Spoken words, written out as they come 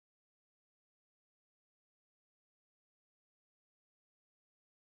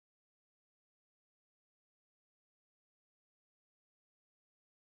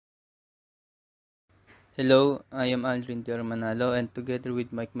Hello, I am Aldrin Manalo, and together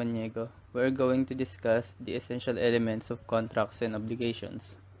with Mike Maniego, we are going to discuss the essential elements of contracts and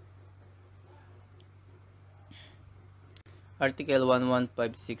obligations. Article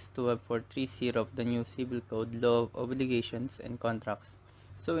 1156-12430 of the new Civil Code Law of Obligations and Contracts.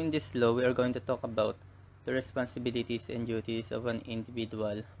 So in this law, we are going to talk about the responsibilities and duties of an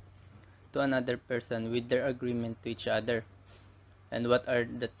individual to another person with their agreement to each other, and what are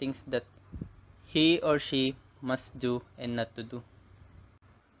the things that he or she must do and not to do.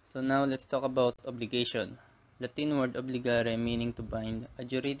 So now let's talk about obligation. Latin word obligare meaning to bind, a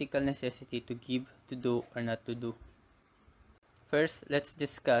juridical necessity to give, to do, or not to do. First, let's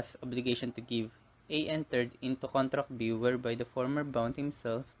discuss obligation to give. A entered into contract B whereby the former bound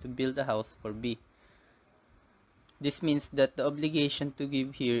himself to build a house for B. This means that the obligation to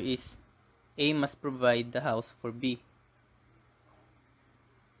give here is A must provide the house for B.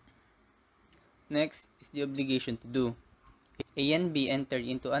 Next is the obligation to do. A and B entered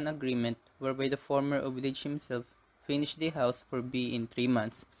into an agreement whereby the former obliged himself finish the house for B in 3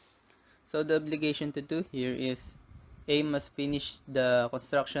 months. So the obligation to do here is A must finish the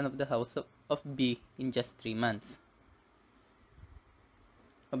construction of the house of B in just 3 months.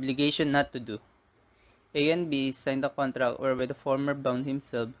 Obligation not to do. A and B signed a contract whereby the former bound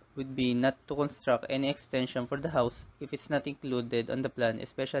himself would be not to construct any extension for the house if it's not included on the plan,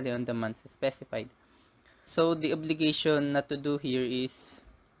 especially on the months specified. So the obligation not to do here is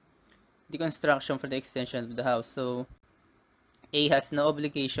the construction for the extension of the house. So A has no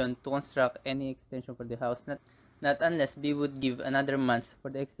obligation to construct any extension for the house, not unless B would give another month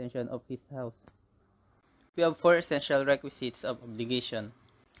for the extension of his house. We have 4 essential requisites of obligation.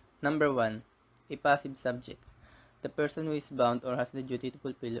 Number 1, a passive subject. The person who is bound or has the duty to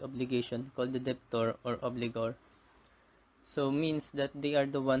fulfill the obligation, called the debtor or obligor. So means that they are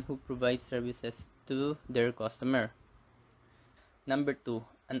the one who provides services to their customer. Number 2,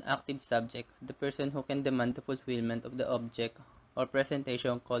 an active subject. The person who can demand the fulfillment of the object or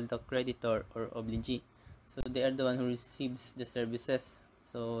presentation, called the creditor or obligee. So they are the one who receives the services.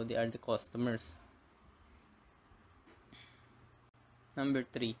 So they are the customers. Number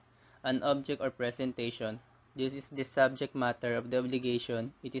 3, an object or presentation. This is the subject matter of the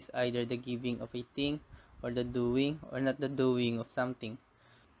obligation. It is either the giving of a thing or the doing or not the doing of something.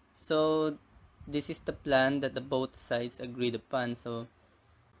 So this is the plan that the both sides agreed upon. So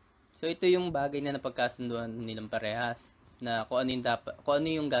ito yung bagay na napagkasunduan nilang parehas na kung ano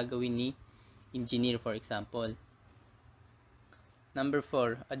yung gagawin ni engineer, for example. Number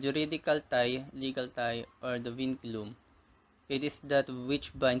 4, a juridical tie, legal tie, or the vinculum. It is that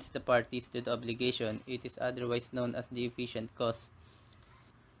which binds the parties to the obligation. It is otherwise known as the efficient cause.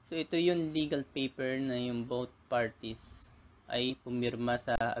 So ito yung legal paper na yung both parties ay pumirma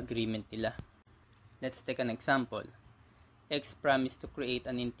sa agreement nila. Let's take an example. X promised to create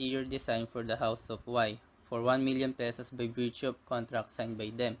an interior design for the house of Y for 1 million pesos by virtue of contract signed by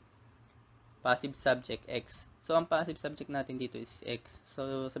them. Passive subject X. So ang passive subject natin dito is X.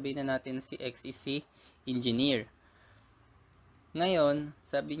 So sabihin na natin si X is si engineer. Ngayon,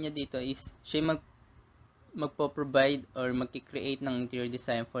 sabi niya dito is siya magpo-provide or magki-create ng interior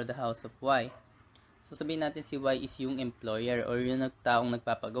design for the house of Y. So sabihin natin si Y is yung employer or yung taong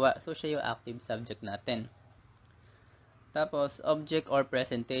nagpapagawa. So siya yung active subject natin. Tapos, object or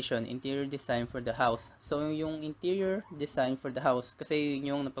presentation, interior design for the house. So yung interior design for the house, kasi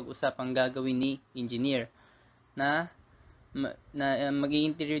yung napag-usapang gagawin ni engineer na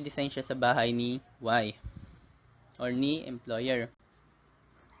mag-interior design siya sa bahay ni Y or ni employer.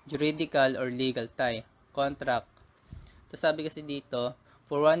 Juridical or legal tie, contract. Tapos sabi kasi dito,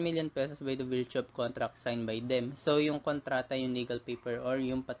 for 1 million pesos by the virtue of contract signed by them. So yung kontrata, yung legal paper or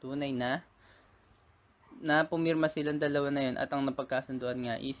yung patunay na pumirma silang dalawa na yun at ang napagkasunduan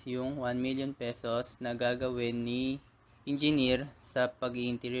nga is yung 1 million pesos na gagawin ni engineer sa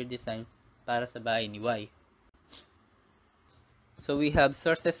pag-interior design para sa bahay ni Y. So we have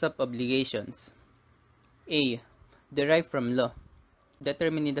sources of obligations. A, derived from law.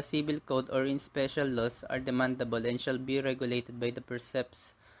 Determined in the civil code or in special laws are demandable and shall be regulated by the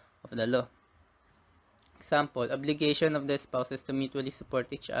precepts of the law. Example, obligation of the spouses to mutually support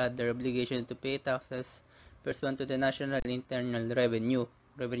each other, obligation to pay taxes pursuant to the National Internal Revenue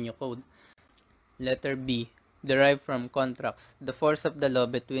Code. Letter B, derived from contracts. The force of the law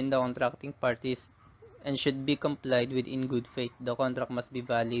between the contracting parties and should be complied with in good faith. The contract must be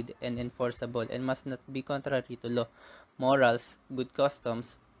valid and enforceable and must not be contrary to law, morals, good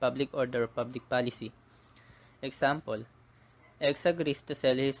customs, public order, or public policy. Example, X agrees to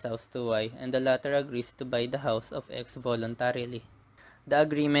sell his house to Y and the latter agrees to buy the house of X voluntarily. The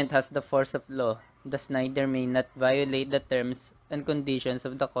agreement has the force of law Thus neither may not violate the terms and conditions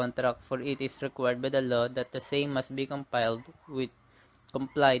of the contract, for it is required by the law that the same must be complied with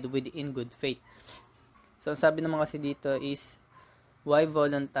in good faith. So, ang sabi naman kasi dito is, Y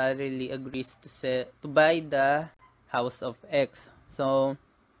voluntarily agrees to buy the house of X. So,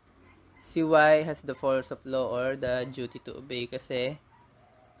 si Y has the force of law or the duty to obey kasi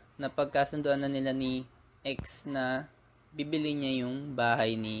napagkasunduan na nila ni X na bibili niya yung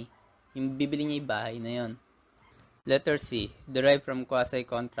bahay na yon. Letter C, derived from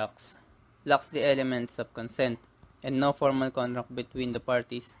quasi-contracts, lacks the elements of consent and no formal contract between the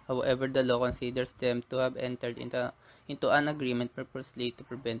parties. However, the law considers them to have entered into an agreement purposely to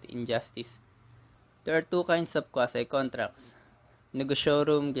prevent injustice. There are two kinds of quasi-contracts: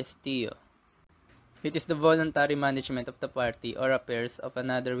 negotiorum gestio. It is the voluntary management of the party or affairs of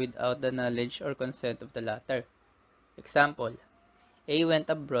another without the knowledge or consent of the latter. Example: A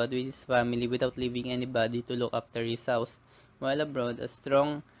went abroad with his family without leaving anybody to look after his house. While abroad, a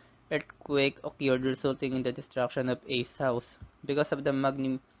strong earthquake occurred, resulting in the destruction of A's house. Because of the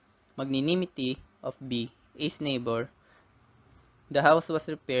magnanimity of B, A's neighbor, the house was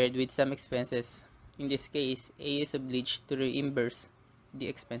repaired with some expenses. In this case, A is obliged to reimburse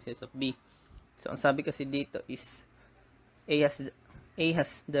the expenses of B. So, ang sabi kasi dito is A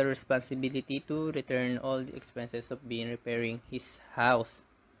has the responsibility to return all the expenses of B in repairing his house.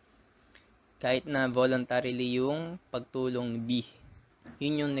 Kahit na voluntarily yung pagtulong ni B.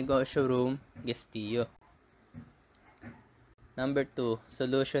 Yun yung negotiorum gestio. Number 2,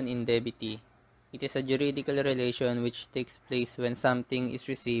 solution in debiti. It is a juridical relation which takes place when something is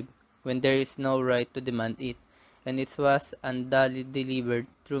received, when there is no right to demand it, and it was unduly delivered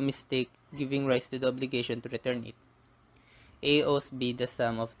through mistake, giving rise to the obligation to return it. A owes B the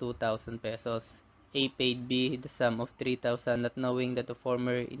sum of 2,000 pesos. A paid B the sum of 3,000, not knowing that the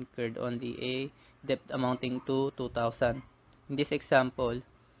former incurred on the A debt amounting to 2,000. In this example,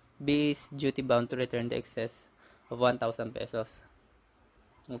 B is duty bound to return the excess of 1,000 pesos.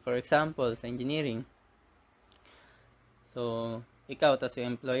 For example, sa engineering, so ikaw tas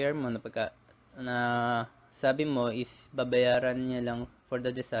yung employer mo na sabi mo is babayaran niya lang for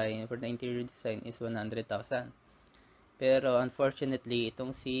the interior design is 100,000. Pero unfortunately,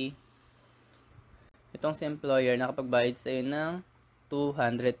 itong si employer nakapagbayad sa iyo ng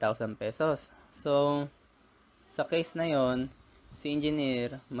 200,000 pesos. So, sa case na yon, si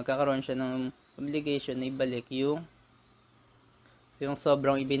engineer, magkakaroon siya ng obligation na ibalik yung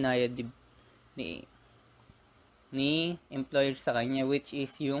sobrang ibinayad ni employer sa kanya, which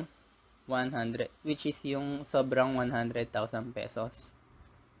is yung sobrang 100,000 pesos.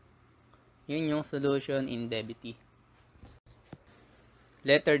 Yun yung solution in debiti.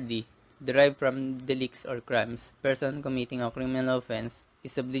 Letter D, derived from delicts or crimes. Person committing a criminal offense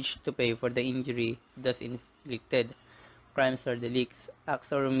is obliged to pay for the injury thus inflicted. Crimes or delicts, acts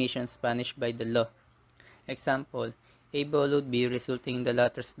or omissions punished by the law. Example: A borrowed B, resulting in the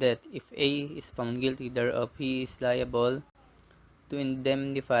latter's death. If A is found guilty thereof, he is liable to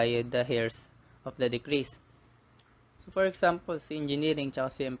indemnify the heirs of the decrease. So for example, si engineering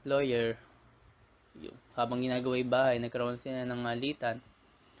tsaka si employer, habang ginagawa yung bahay, nagkaroon sila ng alitan.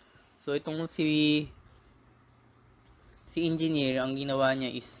 So itong si engineer, ang ginawa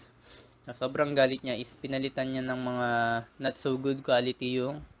niya is, na sobrang galit niya is pinalitan niya ng mga not so good quality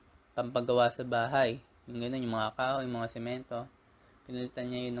yung pampagawa sa bahay. Yung gano'n, yung mga kahoy, yung mga semento. Pinalitan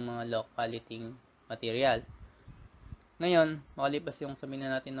niya yun ng mga low quality material. Ngayon, makalipas yung sabihin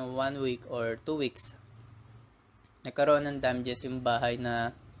na natin ng 1 week or 2 weeks, nagkaroon ng damages yung bahay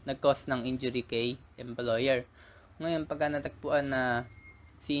na nag-cause ng injury kay employer. Ngayon, pagka natagpuan na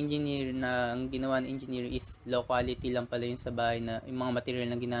si engineer, na ang ginawa ng engineer is low quality lang pala yung sa bahay, na yung mga material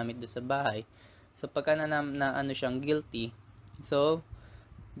na ginamit doon sa bahay. So, pagka na ano siyang guilty, so,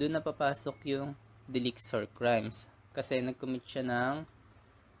 doon na papasok yung delicts or crimes. Kasi nag-commit siya ng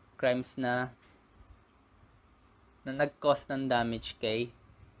crimes na nag-cause ng damage kay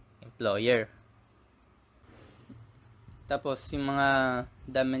employer. Tapos, yung mga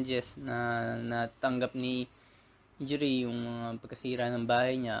damages na natanggap ni injury, yung mga pagkasira ng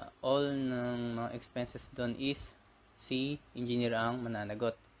bahay niya, all ng mga expenses doon is si engineer ang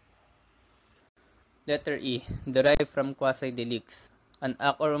mananagot. Letter E, derived from quasi-delicts. An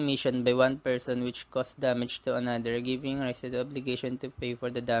act or omission by one person which caused damage to another, giving rise to the obligation to pay for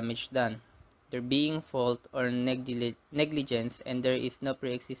the damage done. There being fault or negligence, and there is no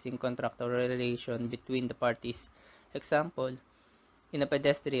pre-existing contract or relation between the parties. Example: in a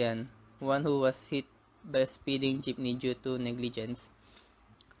pedestrian, one who was hit by a speeding jeepney due to negligence.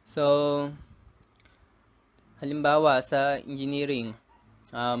 So, halimbawa sa engineering,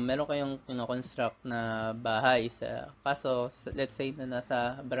 Meron kayong kino-construct na bahay kaso let's say na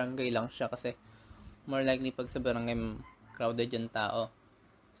nasa barangay lang siya kasi more likely pag sa barangay crowded yung tao.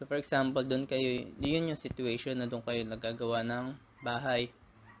 So for example, yun yung situation na doon kayo nagagawa ng bahay.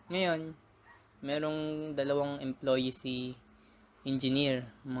 Ngayon, merong dalawang employee si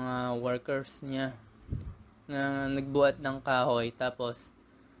engineer, mga workers niya na nagbuhat ng kahoy tapos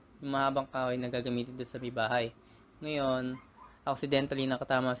yung mahabang kahoy na gagamitin doon sa may bahay. Ngayon, accidentally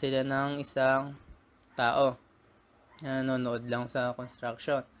nakatama sila ng isang tao na nanonood lang sa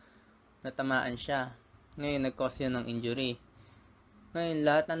construction. Natamaan siya. Ngayon, nag-cause yun ng injury. Ngayon,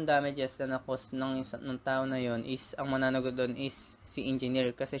 lahat ng damages na na-cause ng tao na yon is, ang mananagot doon is si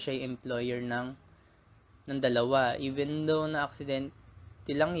engineer kasi siya yung employer ng dalawa. Even though na accident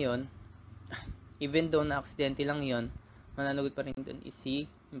lang yon, mananagot pa rin doon is si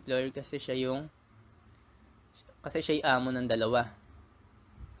employer kasi siya yung amo ng dalawa.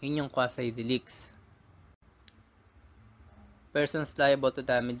 Yun yung quasi-delicts. Persons liable to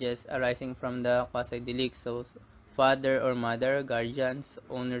damages arising from the quasi-delicts. So, father or mother, guardians,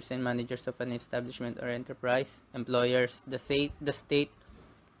 owners and managers of an establishment or enterprise, employers, the state,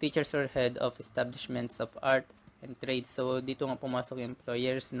 teachers or head of establishments of art and trades. So, dito nga pumasok yung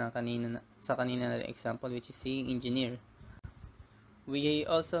employers na kanina na example, which is si engineer. We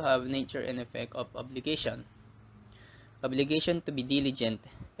also have nature and effect of obligation. Obligation to be diligent.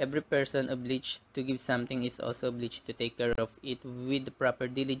 Every person obliged to give something is also obliged to take care of it with the proper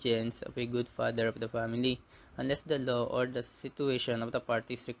diligence of a good father of the family, unless the law or the situation of the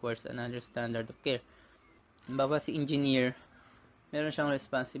parties requires another standard of care. Bawa si engineer, meron siyang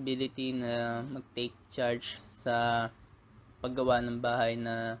responsibility na mag-take charge sa paggawa ng bahay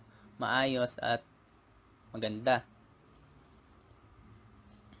na maayos at maganda.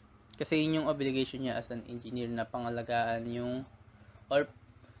 Kasi yun yung obligation niya as an engineer na pangalagaan or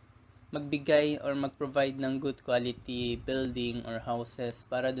magbigay or mag-provide ng good quality building or houses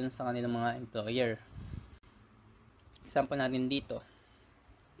para dun sa kanilang mga employer. Example natin dito.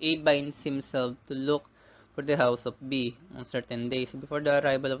 A binds himself to look for the house of B on certain days. Before the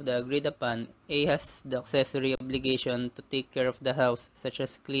arrival of the agreed upon, A has the accessory obligation to take care of the house, such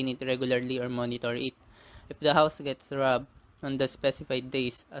as clean it regularly or monitor it. If the house gets robbed on the specified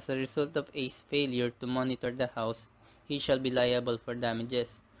days as a result of A's failure to monitor the house, he shall be liable for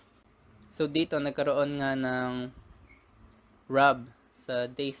damages. So dito nagkaroon nga ng rob sa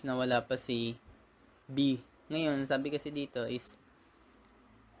days na wala pa si B. Ngayon, sabi kasi dito is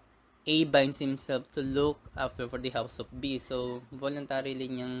A binds himself to look after for the house of B. So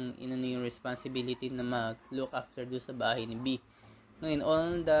voluntarily niyang yung responsibility na mag-look after do sa bahay ni B. Ngayon,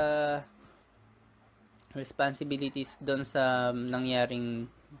 all the responsibilities doon sa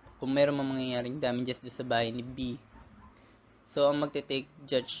kung meron mga mangyayaring damages doon sa bahay ni B. So, ang magte-take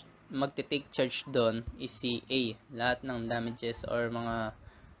charge doon is si A. Lahat ng damages or mga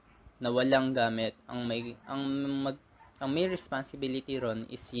nawalang gamit, ang may responsibility ron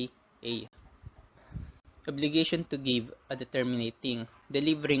is si A. Obligation to give a determinating,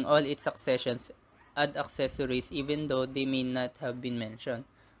 delivering all its accessions and accessories even though they may not have been mentioned.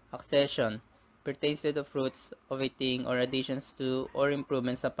 Accession pertains to the fruits of a thing or additions to or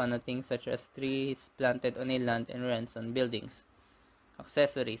improvements upon a thing such as trees planted on a land and rents on buildings.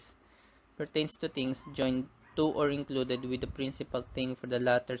 Accessories pertains to things joined to or included with the principal thing for the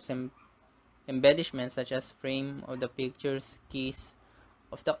latter's embellishments such as frame of the pictures, keys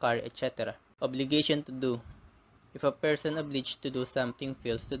of the car, etc. Obligation to do. If a person obliged to do something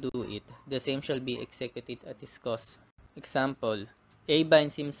fails to do it, the same shall be executed at his cost. Example, A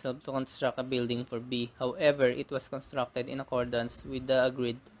binds himself to construct a building for B. However, it was constructed in accordance with the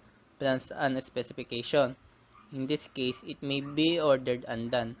agreed plans and specification. In this case, it may be ordered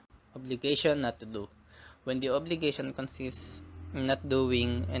undone. Obligation not to do. When the obligation consists in not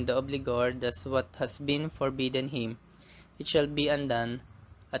doing and the obligor does what has been forbidden him, it shall be undone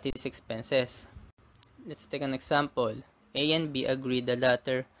at his expenses. Let's take an example. A and B agree the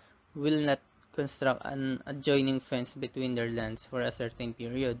latter will not construct an adjoining fence between their lands for a certain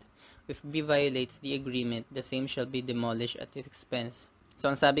period. If B violates the agreement, the same shall be demolished at his expense. So,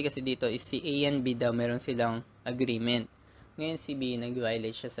 ang sabi kasi dito is si A and B daw meron silang agreement. Ngayon si B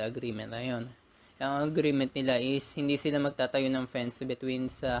nag-violate siya sa agreement na yun. Ang agreement nila is hindi sila magtatayo ng fence between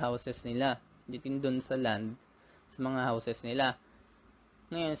sa houses nila. Between dun sa land, sa mga houses nila.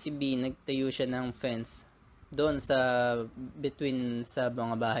 Ngayon si B nagtayo siya ng fence doon between sa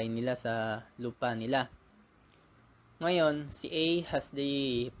mga bahay nila, sa lupa nila. Ngayon, si A has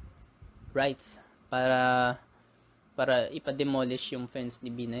the rights para ipa-demolish yung fence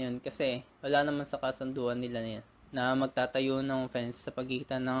ni B na yun kasi wala naman sa kasunduan nila na yan. na magtatayo ng fence sa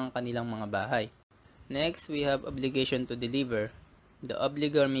pagitan ng kanilang mga bahay. Next, we have obligation to deliver. The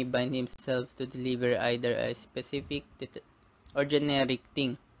obligor may bind himself to deliver either a specific or generic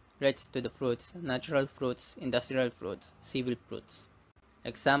thing, rights to the fruits, natural fruits, industrial fruits, civil fruits.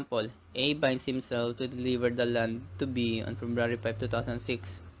 Example, A binds himself to deliver the land to B on February 5,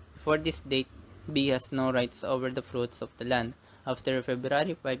 2006. Before this date, B has no rights over the fruits of the land. After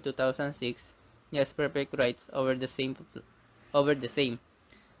February 5, 2006, he has perfect rights over the same.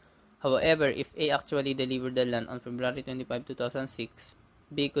 However, if A actually delivered the land on February 25, 2006,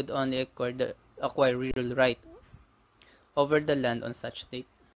 B could only acquire real right over the land on such date.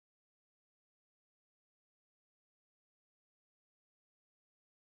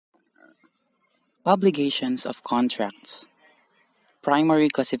 Obligations of contracts. Primary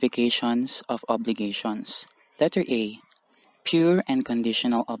classifications of obligations. Letter A. Pure and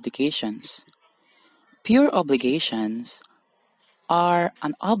conditional obligations. Pure obligations are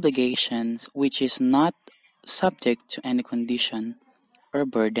an obligation which is not subject to any condition or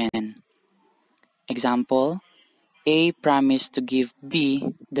burden. Example, A promised to give B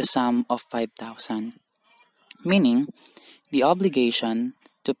the sum of 5,000, meaning the obligation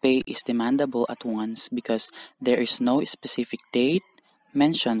to pay is demandable at once because there is no specific date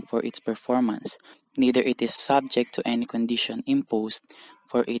mentioned for its performance, neither it is subject to any condition imposed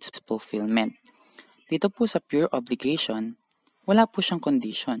for its fulfillment. Dito po sa pure obligation, wala po siyang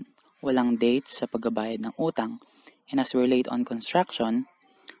condition, walang date sa pagbabayad ng utang, and as we relate on construction,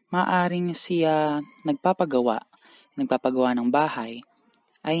 maaring siya nagpapagawa ng bahay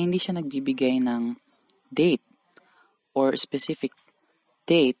ay hindi siya nagbibigay ng date or specific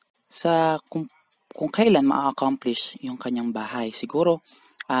date sa kung kailan ma-accomplish yung kanyang bahay. Siguro,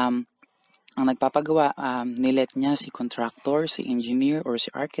 ang nagpapagawa, nilet niya si contractor, si engineer, or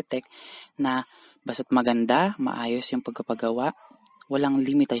si architect na basta't maganda, maayos yung pagpapagawa, walang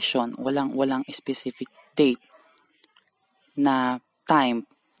limitasyon, walang specific date na time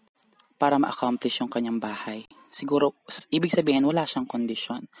para ma-accomplish yung kanyang bahay. Siguro, ibig sabihin, wala siyang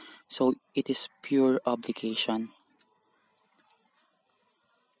condition. So, it is pure obligation.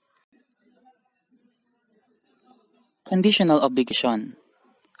 Conditional obligation.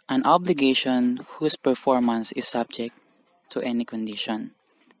 An obligation whose performance is subject to any condition.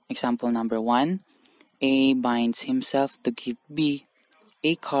 Example number 1, A binds himself to give B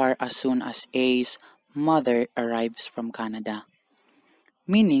a car as soon as A's mother arrives from Canada.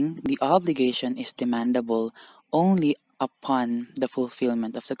 Meaning, the obligation is demandable only upon the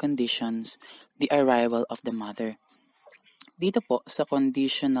fulfillment of the conditions, the arrival of the mother. Dito po sa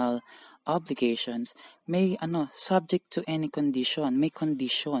conditional obligations, may subject to any condition, may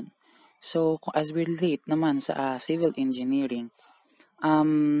condition. So, as we relate naman sa civil engineering,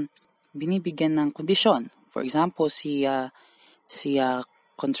 binibigyan ng kondisyon. For example, si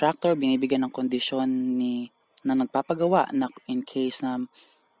contractor binibigyan ng kondisyon na nagpapagawa na in case na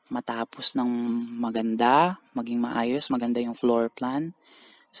matapos ng maganda, maging maayos, maganda yung floor plan.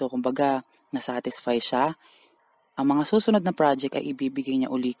 So, kumbaga, nasatisfy siya. Ang mga susunod na project ay ibibigay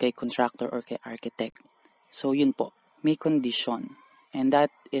niya uli kay contractor or kay architect. So, yun po, may condition. And that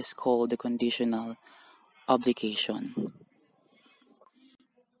is called the conditional obligation.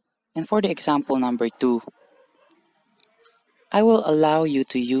 And for the example number 2, I will allow you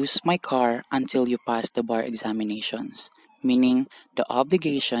to use my car until you pass the bar examinations, meaning the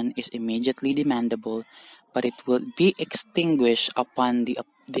obligation is immediately demandable, but it will be extinguished upon the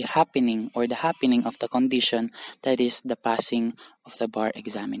happening of the condition, that is the passing of the bar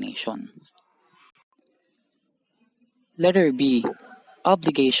examination. Letter B,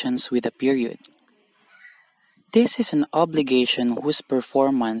 obligations with a period. This is an obligation whose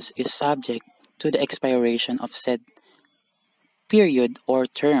performance is subject to the expiration of said period or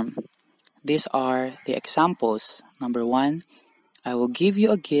term. These are the examples. Number 1, I will give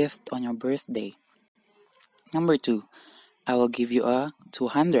you a gift on your birthday. Number 2, I will give you a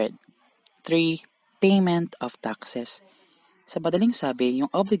 200. 3, payment of taxes. Sa madaling sabi, yung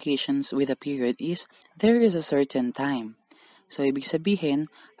obligations with a period is there is a certain time. So, ibig sabihin,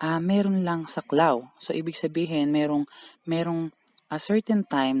 meron lang saklaw. So, ibig sabihin, merong a certain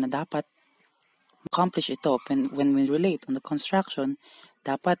time na dapat accomplish ito. When we relate on the construction,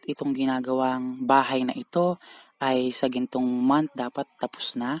 dapat itong ginagawang bahay na ito ay sa gintong month dapat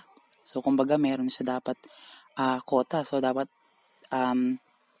tapos na. So, kumbaga, meron siya dapat quota. So, dapat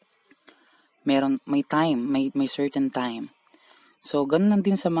may time, may certain time. So, ganun lang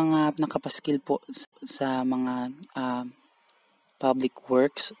din sa mga nakapaskil po sa mga public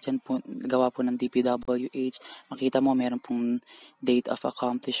works, dyan po, gawa po ng DPWH, makita mo meron pong date of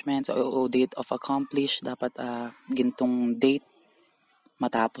accomplishments o date of accomplish, dapat gintong date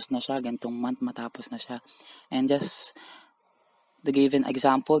matapos na siya, gantong month matapos na siya. And just the given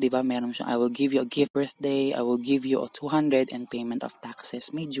example, di ba, meron siya, I will give you a gift birthday, I will give you a 200 and payment of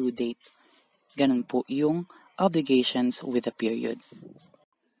taxes, may due date. Ganun po yung obligations with a period.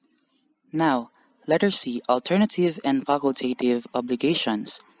 Now, letter C, alternative and facultative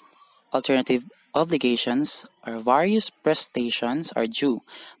obligations. Alternative obligations are various prestations are due,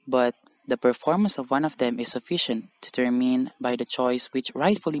 but the performance of one of them is sufficient, determined by the choice which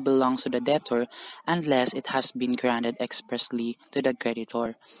rightfully belongs to the debtor unless it has been granted expressly to the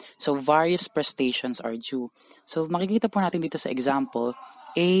creditor. So, various prestations are due. So, makikita po natin dito sa example,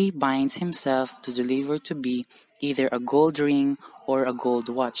 A binds himself to deliver to B either a gold ring or a gold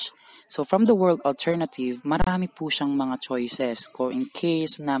watch. So, from the word alternative, marami po siyang mga choices. Kung in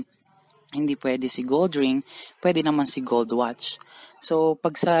case na hindi pwede si gold ring, pwede naman si gold watch. So,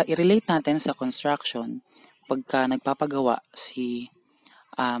 pag i-relate natin sa construction, pagka nagpapagawa si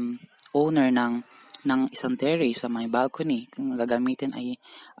owner ng isang terrace sa may balcony, kung gagamitin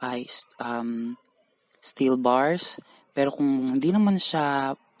ay steel bars, pero kung hindi naman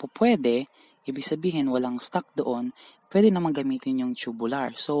siya pwede, ibig sabihin walang stock doon, pwede naman gamitin yung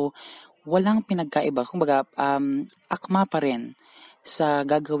tubular. So, walang pinagkaiba. Kumbaga, akma pa rin sa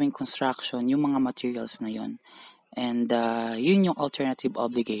gagawing construction yung mga materials na yon. And yun yung alternative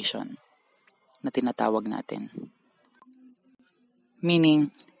obligation na tinatawag natin.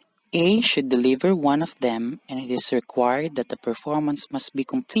 Meaning, A should deliver one of them and it is required that the performance must be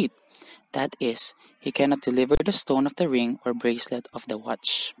complete. That is, he cannot deliver the stone of the ring or bracelet of the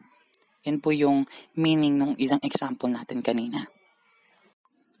watch. Yan po yung meaning ng isang example natin kanina.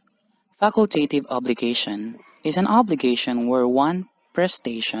 Facultative obligation is an obligation where one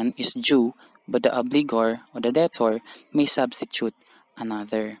prestation is due but the obligor or the debtor may substitute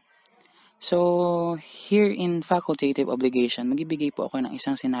another. So, here in facultative obligation, magbibigay po ako ng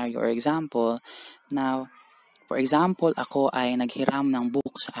isang scenario or example na, for example, ako ay naghiram ng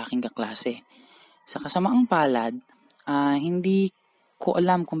book sa aking kaklase. Sa kasamaang palad, hindi ko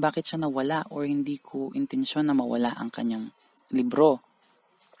alam kung bakit siya nawala or hindi ko intensyon na mawala ang kanyang libro.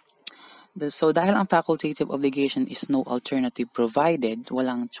 So, dahil ang facultative obligation is no alternative provided,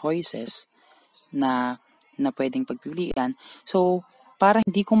 walang choices na pwedeng pagpilian. So, para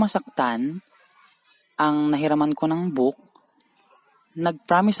hindi ko masaktan ang nahiraman ko ng book,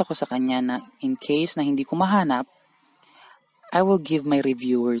 nag-promise ako sa kanya na in case na hindi ko mahanap, I will give my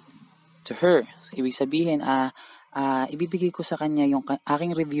reviewer to her. So, ibig sabihin, ibibigay ko sa kanya yung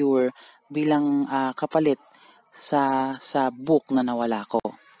aking reviewer bilang kapalit sa book na nawala ko.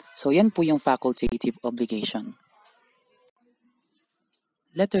 So, yan po yung facultative obligation.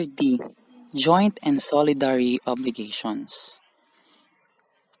 Letter D, joint and solidary obligations.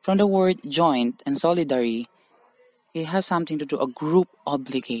 From the word joint and solidary, it has something to do a group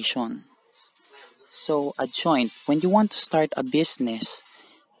obligation. So, a joint, when you want to start a business,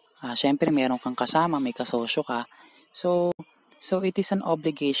 syempre meron kang kasama, may kasosyo ka. So it is an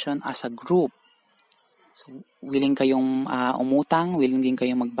obligation as a group. So, willing kayong umutang, willing din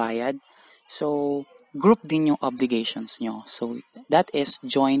kayong magbayad. So, group din yung obligations nyo. So, that is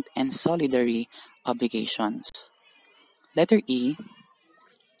joint and solidary obligations. Letter E,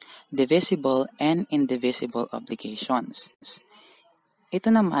 divisible and indivisible obligations. Ito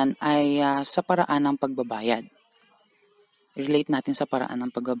naman ay sa paraan ng pagbabayad. Relate natin sa paraan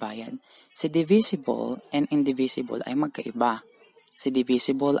ng pagbabayad. Si divisible and indivisible ay magkaiba. Si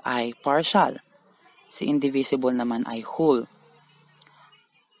divisible ay partial. Si indivisible naman ay whole.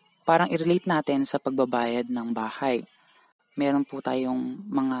 Parang i-relate natin sa pagbabayad ng bahay. Meron po tayong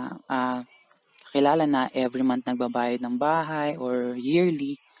mga kilala na every month nagbabayad ng bahay or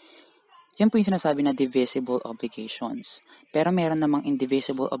yearly. Yan po yung sinasabi na divisible obligations. Pero meron namang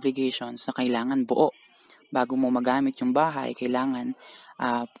indivisible obligations na kailangan buo. Bago mo magamit yung bahay, kailangan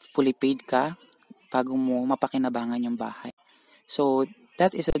fully paid ka bago mo mapakinabangan yung bahay. So,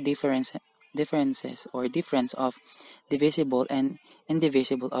 that is a difference of divisible and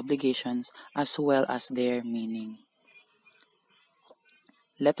indivisible obligations as well as their meaning.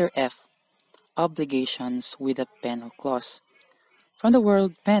 Letter F, obligations with a penal clause. From the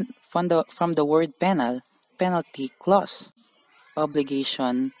word penal, penalty clause,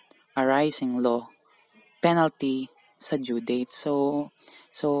 obligation arising law, penalty sa due date. So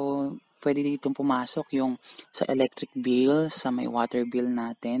pwede ditong pumasok yung sa electric bill, sa may water bill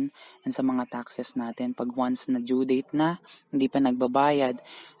natin, and sa mga taxes natin. Pag once na due date na, hindi pa nagbabayad,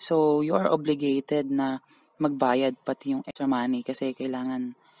 so you are obligated na magbayad pati yung extra money kasi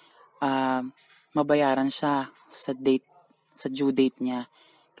kailangan mabayaran siya sa due date niya.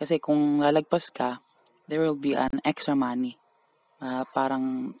 Kasi kung lalagpas ka, there will be an extra money.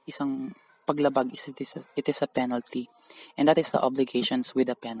 Parang isang paglabag it is a penalty. And that is the obligations with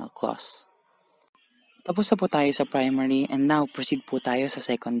a penal clause. Tapos na po tayo sa primary and now proceed po tayo sa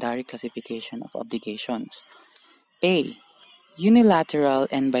secondary classification of obligations. A. Unilateral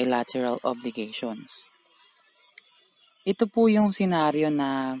and bilateral obligations. Ito po yung senaryo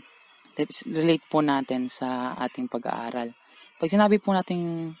na let's relate po natin sa ating pag-aaral. Pag sinabi po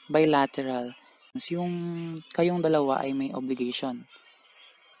nating bilateral, yung kayong dalawa ay may obligation.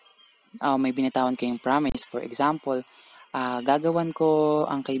 May binitawan kayong promise. For example, gagawan ko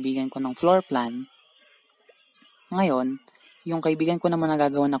ang kaibigan ko ng floor plan. Ngayon, yung kaibigan ko naman na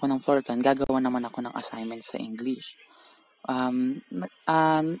gagawan ako ng floor plan, gagawan naman ako ng assignment sa English.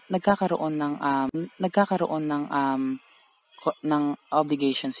 Nagkakaroon ng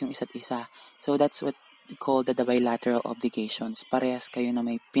obligations yung isa't isa. So that's what we call the bilateral obligations. Parehas kayo na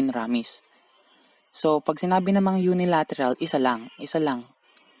may pinramis. So pag sinabi namang unilateral, isa lang.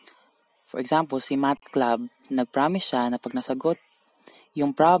 For example, si Math Club, nag-promise siya na pag nasagot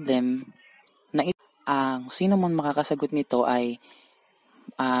yung problem na sino man makakasagot nito ay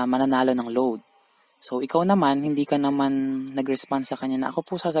mananalo ng load. So ikaw naman, hindi ka naman nag-respond sa kanya na ako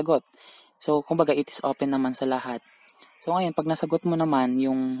po sasagot. So kumbaga it is open naman sa lahat. So ngayon, pag nasagot mo naman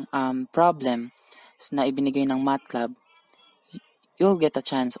yung problem na ibinigay ng Math Club, you'll get a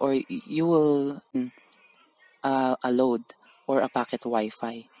chance or you will a load or a packet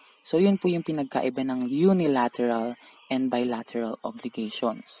Wi-Fi. So yun po yung pinagkaiba ng unilateral and bilateral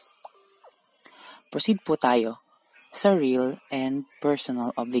obligations. Proceed po tayo sa real and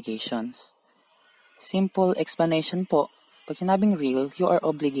personal obligations. Simple explanation po. Pag sinabing real, you are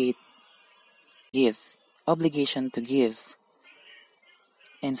obligated to give. Obligation to give.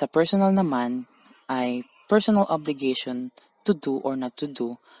 And sa personal naman ay personal obligation to do or not to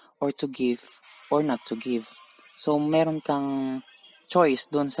do or to give or not to give. So meron kang choice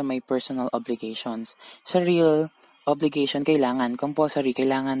doon sa may personal obligations. Sa real obligation, kailangan compulsory,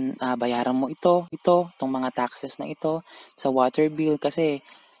 kailangan bayaran mo itong mga taxes na ito sa water bill kasi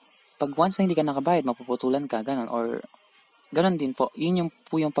pag once na hindi ka nakabayad, mapuputulan ka, ganun. Or ganun din po. Yun yung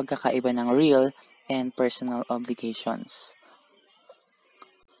po yung pagkakaiba ng real and personal obligations.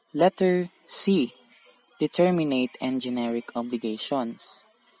 Letter C. Determinate and generic obligations.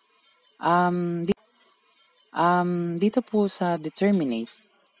 Dito po sa determinate,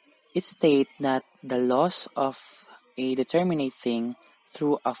 it state that the loss of a determinate thing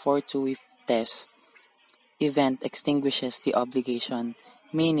through a fortuitous event extinguishes the obligation,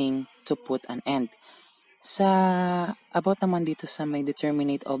 meaning to put an end. About naman dito sa may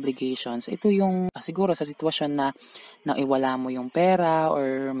determinate obligations, ito yung siguro sa sitwasyon na iwala mo yung pera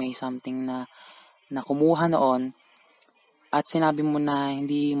or may something na kumuha noon at sinabi mo na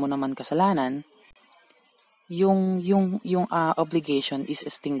hindi mo naman kasalanan, yung obligation is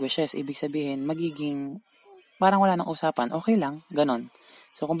extinguishes. Ibig sabihin, magiging parang wala nang usapan, okay lang, ganon.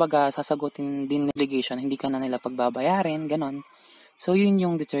 So kumbaga sasagutin din obligation, hindi ka na nila pagbabayarin, ganon. So yun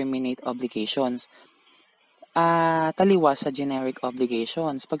yung determinate obligations. Taliwas sa generic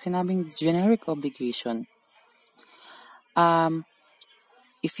obligations. Pag sinabing generic obligation,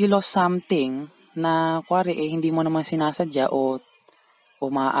 if you lost something na kuwari hindi mo naman sinasadya o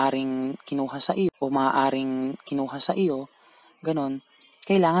maaaring kinuha sa iyo, ganon,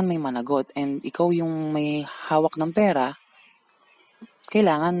 kailangan may managot and ikaw yung may hawak ng pera,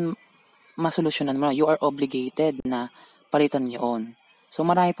 kailangan masolusyonan mo na. You are obligated na palitan yun. So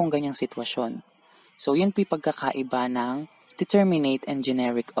marami pong ganyang sitwasyon. So, yun po yung pagkakaiba ng determinate and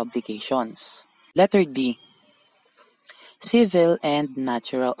generic obligations. Letter D. Civil and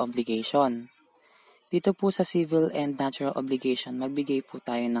natural obligation. Dito po sa civil and natural obligation, magbigay po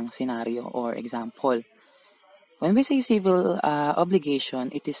tayo ng scenario or example. When we say civil obligation,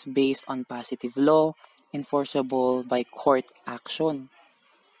 it is based on positive law, enforceable by court action.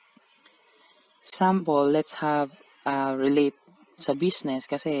 Example, let's have relate sa business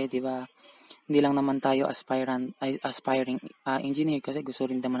kasi, di ba, hindi lang naman tayo aspiring engineer kasi gusto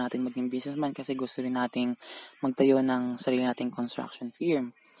rin naman natin maging businessman kasi gusto rin nating magtayo ng sarili nating construction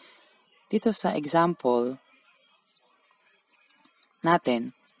firm. Dito sa example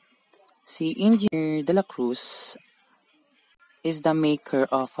natin, si Engineer Dela Cruz is the maker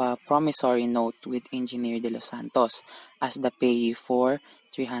of a promissory note with Engineer De Los Santos as the payee for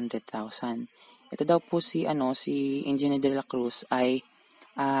 300,000. Ito daw po si Engineer De La Cruz ay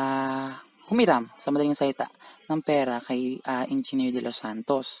humiram, sa madaling salita, ng pera kay Engineer De Los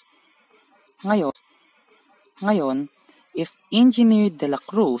Santos. Ngayon, Ngayon, if Engineer de la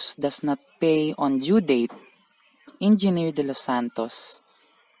Cruz does not pay on due date, Engineer de los Santos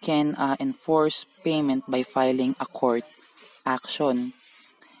can enforce payment by filing a court action.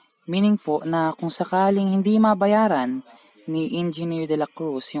 Meaning po na kung sakaling hindi mabayaran ni Engineer de la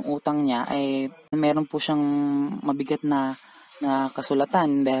Cruz yung utang niya ay meron po siyang mabigat na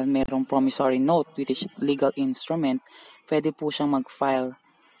kasulatan dahil merong promissory note which is legal instrument, pwede po siyang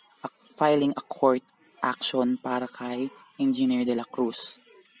filing a court action para kay Engineer de la Cruz.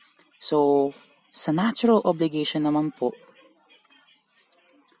 So, sa natural obligation naman po,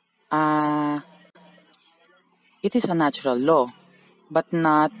 it is a natural law but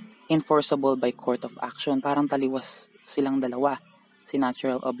not enforceable by court of action. Parang taliwas silang dalawa, si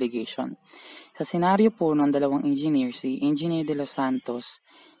natural obligation. Sa senaryo po ng dalawang engineer, si Engineer de los Santos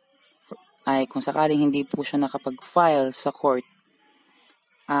ay kung sakaling hindi po siya nakapag-file sa court,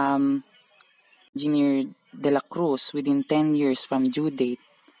 Engineer de la Cruz within 10 years from due date,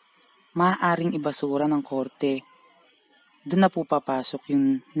 maaaring ibasura ng korte. Doon na po papasok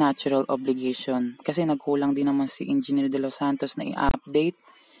yung natural obligation kasi nagkulang din naman si Engineer de los Santos na i-update,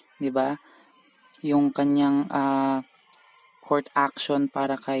 di ba? Yung kanyang court action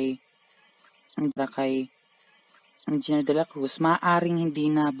para kay Engineer de la Cruz, maaaring hindi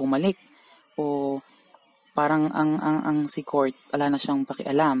na bumalik o parang ang si court wala na siyang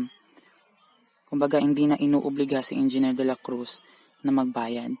pakialam. Kumbaga hindi na inuobliga si Engineer de la Cruz na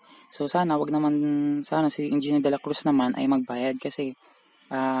magbayad. So sana si Engineer de la Cruz naman ay magbayad kasi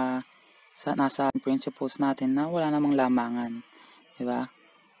nasa principles natin na wala namang lamangan, 'di ba?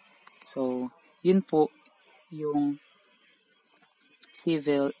 So, yun po yung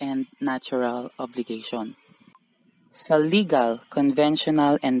civil and natural obligation. Sa legal,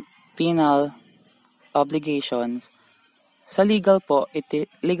 conventional, and penal obligations, sa legal po,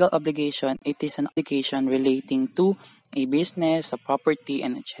 legal obligation, it is an obligation relating to a business, a property,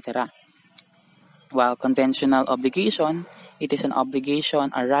 and etc. While conventional obligation, it is an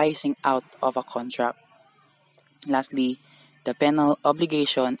obligation arising out of a contract. Lastly, the penal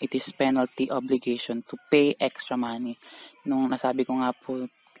obligation, it is penalty obligation to pay extra money. Nung nasabi ko nga po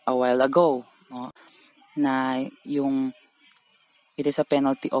a while ago, no, na yung it is a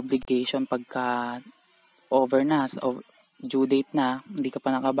penalty obligation pagka due date na, hindi ka pa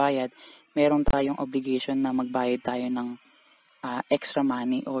nakabayad, meron tayong obligation na magbayad tayo ng extra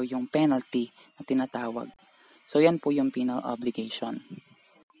money o yung penalty na tinatawag. So yan po yung penal obligation.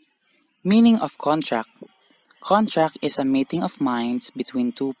 Meaning of contract. Contract is a meeting of minds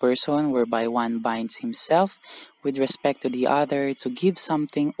between two persons whereby one binds himself with respect to the other to give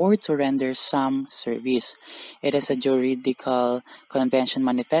something or to render some service. It is a juridical convention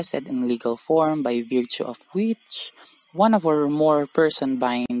manifested in legal form by virtue of which one of or more persons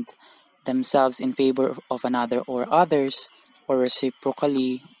bind themselves in favor of another or others or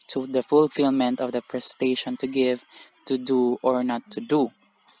reciprocally to the fulfillment of the prestation to give, to do, or not to do.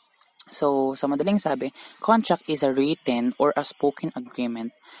 So, sa madaling sabi, contract is a written or a spoken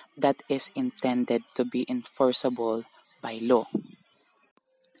agreement that is intended to be enforceable by law.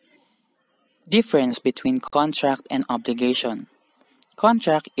 Difference between contract and obligation.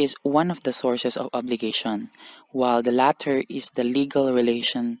 Contract is one of the sources of obligation, while the latter is the legal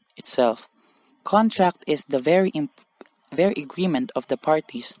relation itself. Contract is the very agreement of the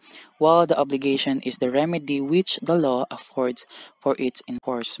parties, while the obligation is the remedy which the law affords for its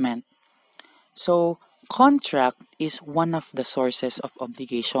enforcement. So, contract is one of the sources of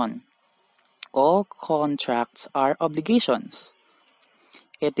obligation. All contracts are obligations.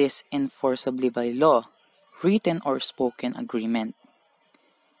 It is enforceably by law, written or spoken agreement.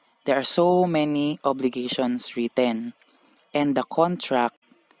 There are so many obligations written, and the contract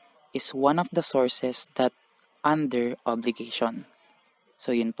is one of the sources that under obligation.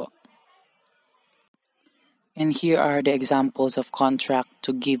 So, yun po. And here are the examples of contract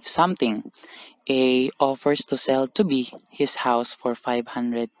to give something. A offers to sell to B his house for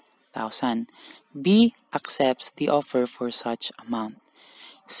 500,000. B accepts the offer for such amount.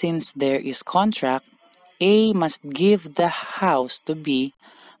 Since there is contract, A must give the house to B,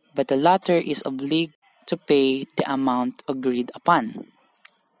 but the latter is obliged to pay the amount agreed upon.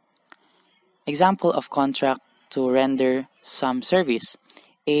 Example of contract to render some service.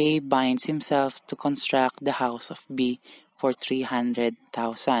 A binds himself to construct the house of B for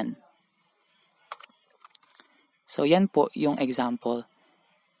 300,000. So yan po yung example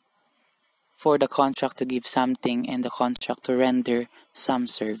for the contract to give something and the contract to render some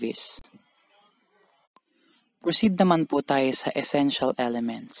service. Proceed naman po tayo sa essential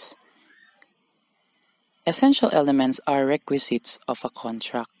elements. Essential elements are requisites of a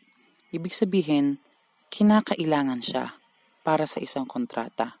contract. Ibig sabihin, kinakailangan siya para sa isang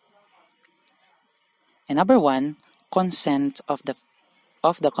kontrata. And number 1, consent of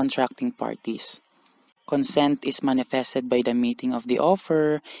the contracting parties. Consent is manifested by the meeting of the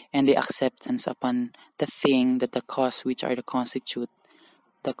offer and the acceptance upon the thing that the cause which are to constitute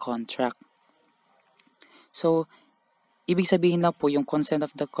the contract. So, ibig sabihin lang po yung consent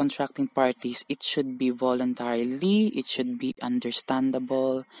of the contracting parties, it should be voluntarily, it should be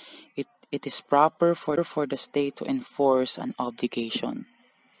understandable, it is proper for the state to enforce an obligation.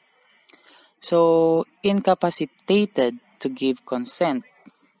 So, incapacitated to give consent.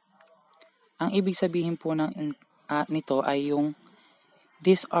 Ang ibig sabihin po nito ay yung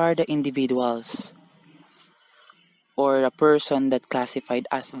these are the individuals or a person that classified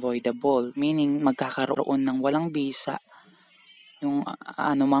as voidable, meaning magkakaroon ng walang bisa yung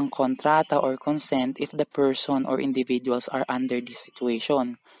anumang kontrata or consent if the person or individuals are under this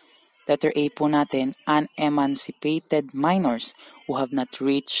situation. Letter A po natin, unemancipated minors who have not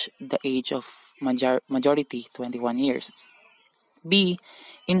reached the age of majority, 21 years. B,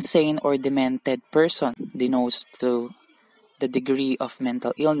 insane or demented person denotes to the degree of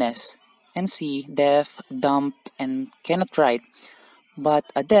mental illness. And C, deaf, dumb, and cannot write, but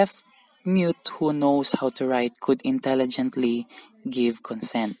a deaf mute who knows how to write could intelligently give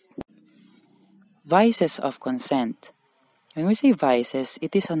consent. Vices of consent. When we say vices,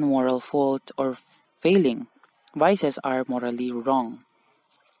 it is a moral fault or failing. Vices are morally wrong.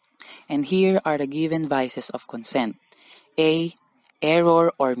 And here are the given vices of consent. A,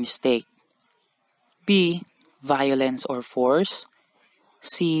 error or mistake. B, violence or force.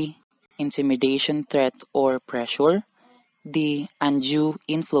 C, intimidation, threat, or pressure. D, undue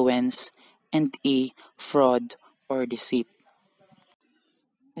influence. And E, fraud or deceit.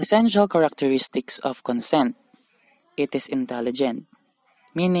 Essential characteristics of consent. It is intelligent,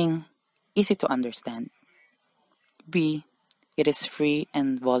 meaning easy to understand. B, it is free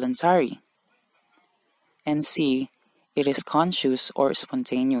and voluntary. And C, it is conscious or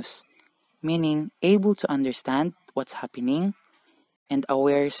spontaneous, meaning able to understand what's happening and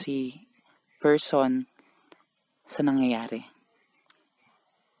aware si person sa nangyayari.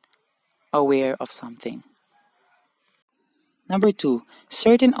 Aware of something. Number 2,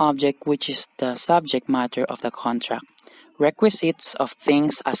 certain object which is the subject matter of the contract. Requisites of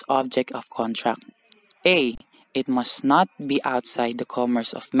things as object of contract. A, it must not be outside the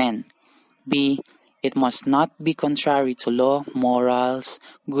commerce of men. B, it must not be contrary to law, morals,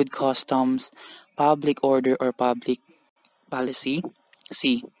 good customs, public order, or public policy.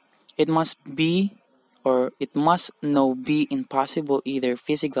 C, it must be or it must no be impossible either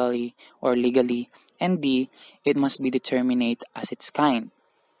physically or legally. And D, it must be determinate as its kind.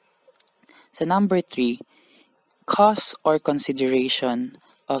 So number 3, cause or consideration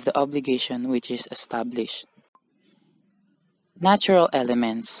of the obligation which is established. Natural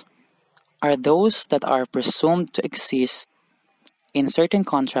elements are those that are presumed to exist in certain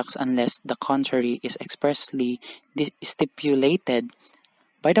contracts unless the contrary is expressly stipulated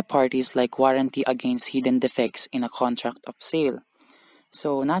by the parties, like warranty against hidden defects in a contract of sale.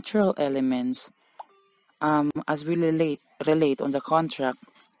 So natural elements, as we relate on the contract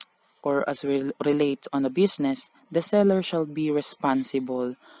or as we relate on a business, the seller shall be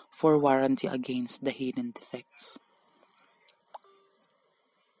responsible for warranty against the hidden defects.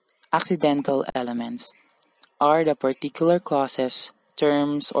 Accidental elements are the particular clauses,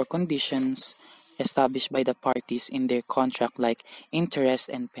 terms, or conditions established by the parties in their contract, like interest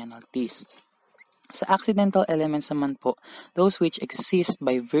and penalties. Sa accidental elements naman po, those which exist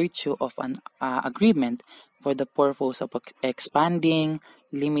by virtue of an agreement for the purpose of expanding,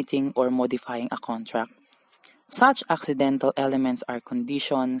 limiting, or modifying a contract. Such accidental elements are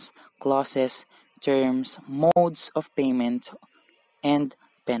conditions, clauses, terms, modes of payment, and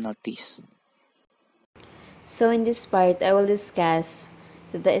penalties. So in this part, I will discuss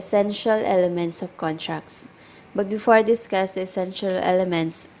the essential elements of contracts. But before I discuss the essential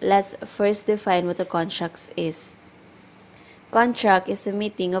elements, let's first define what a contract is. Contract is a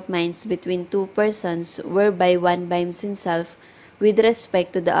meeting of minds between two persons whereby one binds himself with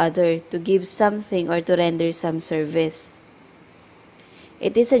respect to the other to give something or to render some service.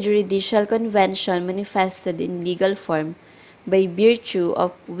 It is a juridical convention manifested in legal form by virtue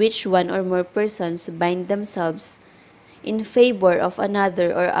of which one or more persons bind themselves in favor of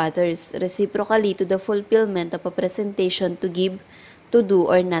another or others reciprocally to the fulfillment of a presentation to give, to do,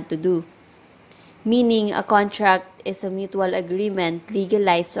 or not to do. Meaning, a contract is a mutual agreement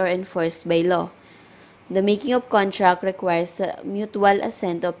legalized or enforced by law. The making of contract requires a mutual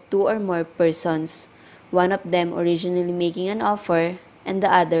assent of two or more persons, one of them originally making an offer and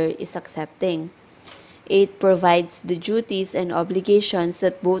the other is accepting. It provides the duties and obligations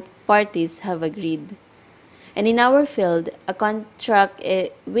that both parties have agreed. And in our field, a contract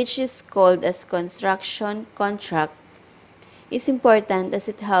which is called as construction contract is important as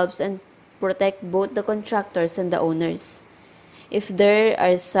it helps and protect both the contractors and the owners. If there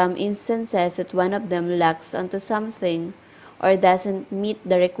are some instances that one of them lacks onto something or doesn't meet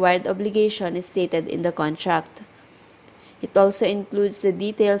the required obligation stated in the contract. It also includes the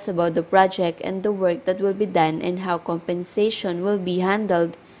details about the project and the work that will be done and how compensation will be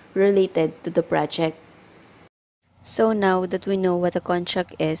handled related to the project. So now that we know what a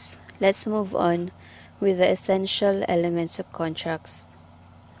contract is, let's move on with the essential elements of contracts.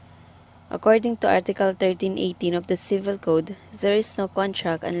 According to Article 1318 of the Civil Code, there is no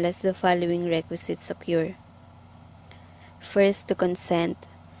contract unless the following requisites occur. First, the consent.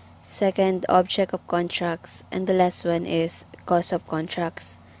 Second, object of contracts. And the last one is cause of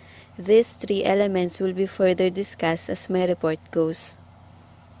contracts. These three elements will be further discussed as my report goes.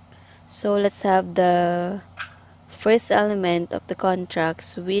 So let's have the first element of the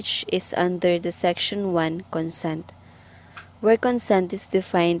contracts, which is under the Section 1, consent, where consent is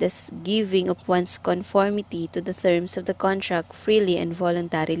defined as giving of one's conformity to the terms of the contract freely and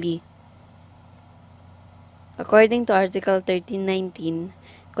voluntarily. According to Article 1319,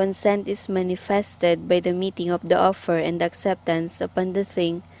 consent is manifested by the meeting of the offer and the acceptance upon the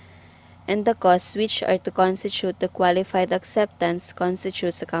thing, and the cause which are to constitute the qualified acceptance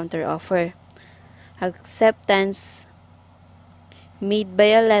constitutes a counteroffer. Acceptance made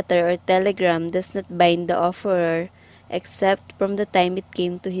by a letter or telegram does not bind the offerer except from the time it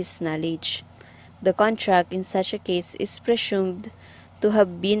came to his knowledge. The contract in such a case is presumed to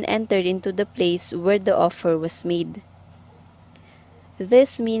have been entered into the place where the offer was made.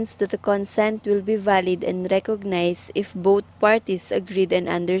 This means that the consent will be valid and recognized if both parties agreed and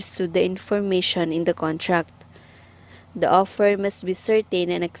understood the information in the contract. The offer must be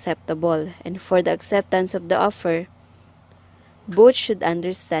certain and acceptable, and for the acceptance of the offer, both should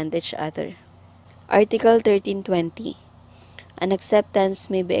understand each other. Article 1320. An acceptance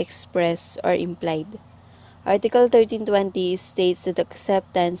may be expressed or implied. Article 1320 states that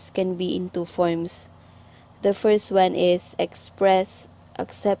acceptance can be in two forms. The first one is express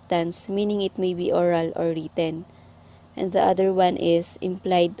acceptance, meaning it may be oral or written. And the other one is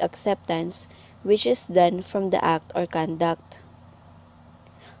implied acceptance, which is done from the act or conduct.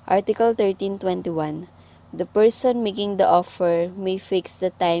 Article 1321. The person making the offer may fix the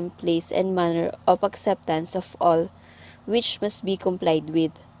time, place, and manner of acceptance of all which must be complied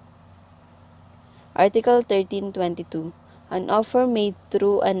with. Article 1322. An offer made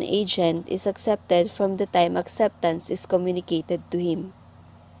through an agent is accepted from the time acceptance is communicated to him.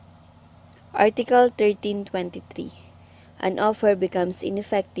 Article 1323. An offer becomes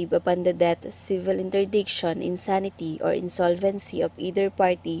ineffective upon the death, civil interdiction, insanity, or insolvency of either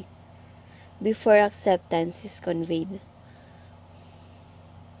party before acceptance is conveyed.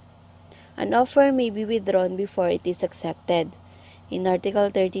 An offer may be withdrawn before it is accepted. In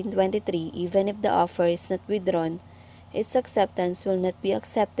Article 1323, even if the offer is not withdrawn, its acceptance will not be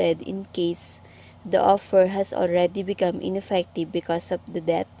accepted in case the offer has already become ineffective because of the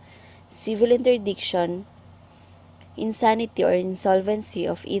death, civil interdiction, insanity, or insolvency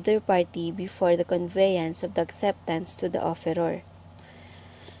of either party before the conveyance of the acceptance to the offeror.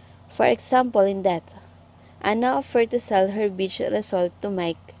 For example, in death, Anna offered to sell her beach resort to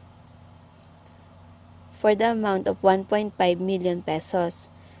Mike for the amount of 1.5 million pesos.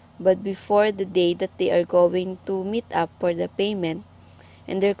 But before the day that they are going to meet up for the payment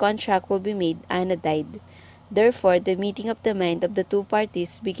and their contract will be made, Anna died. Therefore, the meeting of the mind of the two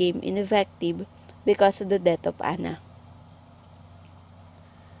parties became ineffective because of the death of Anna.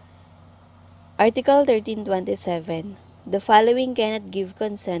 Article 1327. The following cannot give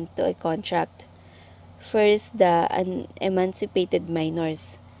consent to a contract. First, the unemancipated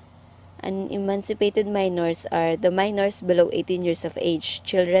minors. Unemancipated minors are the minors below 18 years of age.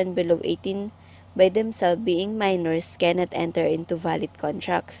 Children below 18 by themselves being minors cannot enter into valid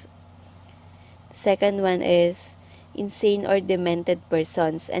contracts. Second one is insane or demented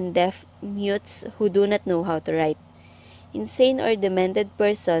persons and deaf mutes who do not know how to write. Insane or demented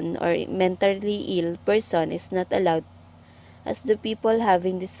person or mentally ill person is not allowed as the people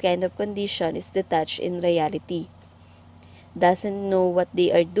having this kind of condition is detached in reality, doesn't know what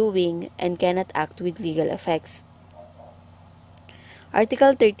they are doing, and cannot act with legal effects.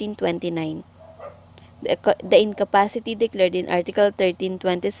 Article 1329. The incapacity declared in Article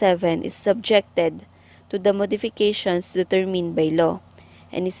 1327 is subjected to the modifications determined by law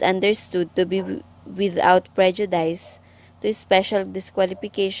and is understood to be without prejudice to special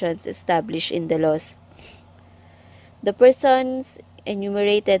disqualifications established in the laws. The persons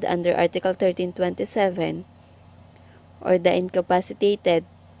enumerated under Article 1327 or the incapacitated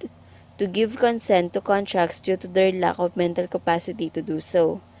to give consent to contracts due to their lack of mental capacity to do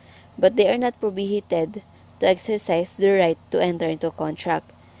so, but they are not prohibited to exercise the right to enter into a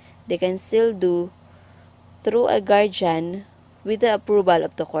contract. They can still do through a guardian with the approval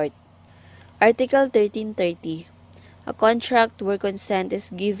of the court. Article 1330. A contract where consent is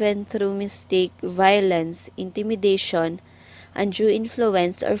given through mistake, violence, intimidation, undue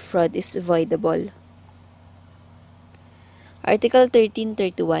influence, or fraud is voidable. Article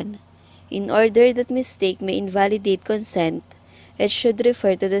 1331. In order that mistake may invalidate consent, it should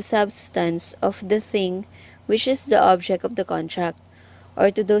refer to the substance of the thing which is the object of the contract, or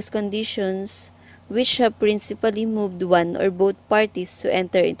to those conditions which have principally moved one or both parties to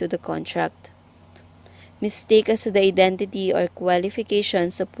enter into the contract. Mistake as to the identity or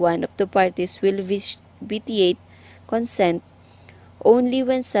qualifications of one of the parties will vitiate consent only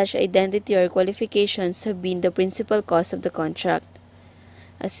when such identity or qualifications have been the principal cause of the contract.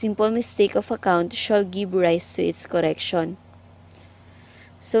 A simple mistake of account shall give rise to its correction.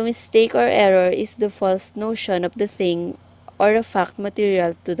 So mistake or error is the false notion of the thing or a fact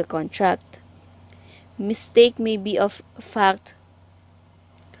material to the contract. Mistake may be of fact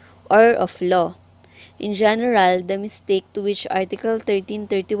or of law. In general, the mistake to which Article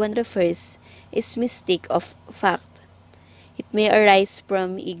 1331 refers is mistake of fact. It may arise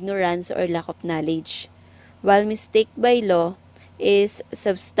from ignorance or lack of knowledge, while mistake by law is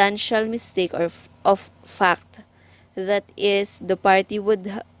substantial mistake of fact, that is, the party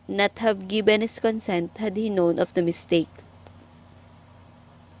would not have given his consent had he known of the mistake.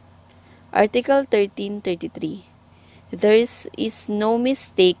 Article 1333. There is no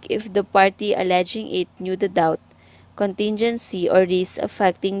mistake if the party alleging it knew the doubt, contingency, or risk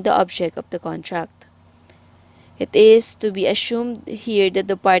affecting the object of the contract. It is to be assumed here that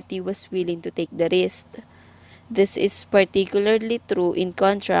the party was willing to take the risk. This is particularly true in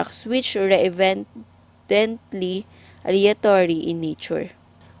contracts which are evidently aleatory in nature.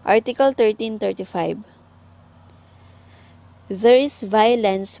 Article 1335. There is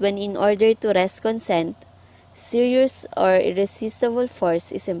violence when, in order to wrest consent, serious or irresistible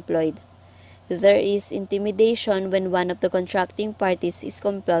force is employed. There is intimidation when one of the contracting parties is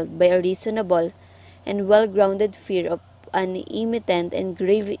compelled by a reasonable and well-grounded fear of an imminent and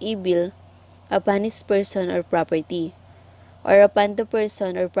grave evil upon his person or property, or upon the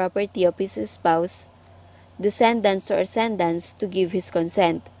person or property of his spouse, descendants or ascendants, to give his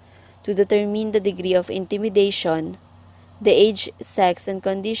consent. To determine the degree of intimidation, the age, sex, and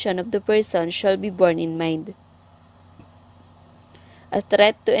condition of the person shall be borne in mind. A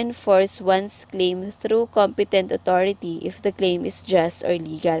threat to enforce one's claim through competent authority, if the claim is just or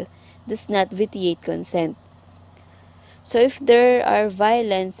legal, does not vitiate consent. So if there are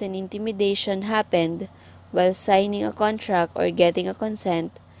violence and intimidation happened while signing a contract or getting a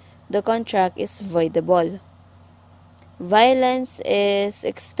consent, the contract is voidable. Violence is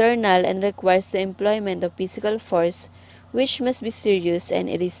external and requires the employment of physical force, which must be serious and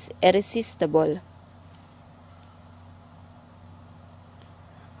irresistible.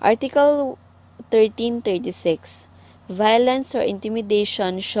 Article 1336. Violence or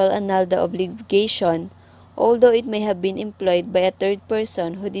intimidation shall annul the obligation, although it may have been employed by a third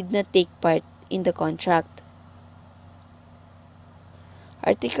person who did not take part in the contract.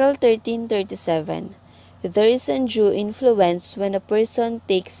 Article 1337. There is undue influence when a person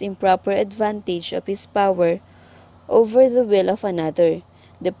takes improper advantage of his power over the will of another,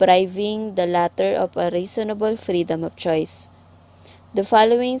 depriving the latter of a reasonable freedom of choice. The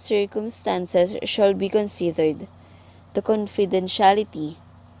following circumstances shall be considered: the confidentiality,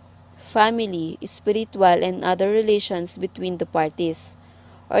 family, spiritual, and other relations between the parties,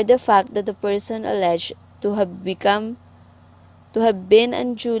 or the fact that the person alleged to have been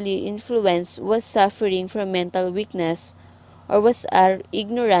unduly influenced was suffering from mental weakness, or was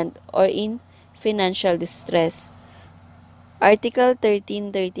ignorant or in financial distress. Article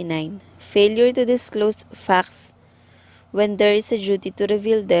 1339. Failure to disclose facts when there is a duty to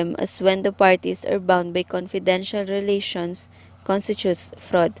reveal them, as when the parties are bound by confidential relations, constitutes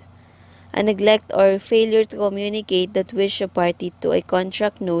fraud. A neglect or failure to communicate that which a party to a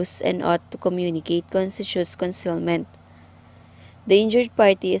contract knows and ought to communicate constitutes concealment. The injured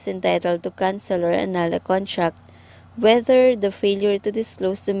party is entitled to cancel or annul a contract, whether the failure to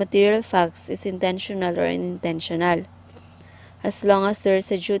disclose the material facts is intentional or unintentional. As long as there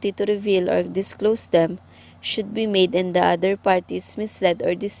is a duty to reveal or disclose them, should be made and the other party is misled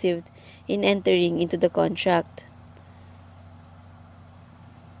or deceived in entering into the contract.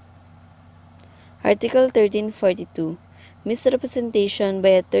 Article 1342. Misrepresentation by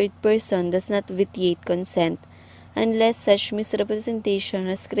a third person does not vitiate consent unless such misrepresentation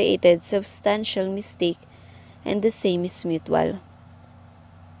has created substantial mistake and the same is mutual.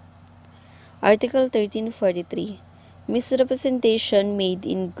 Article 1343. Misrepresentation made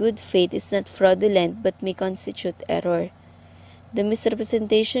in good faith is not fraudulent but may constitute error. The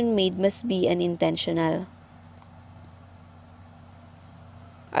misrepresentation made must be unintentional.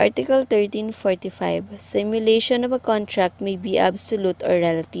 Article 1345. Simulation of a contract may be absolute or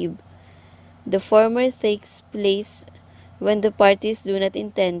relative. The former takes place when the parties do not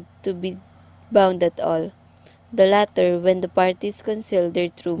intend to be bound at all. The latter when the parties conceal their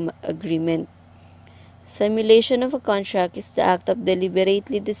true agreement. Simulation of a contract is the act of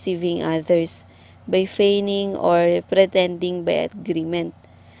deliberately deceiving others by feigning or pretending by agreement.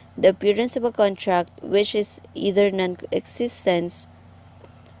 The appearance of a contract which is either non-existent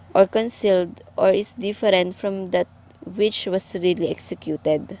or concealed or is different from that which was really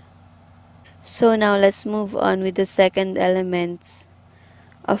executed. So now let's move on with the second element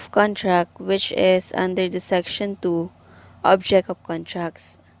of contract, which is under the section 2, object of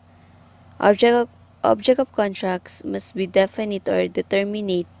contracts. Object of contracts must be definite or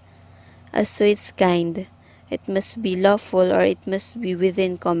determinate as to its kind. It must be lawful or it must be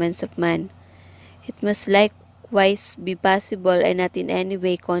within commands of man. It must likewise be possible and not in any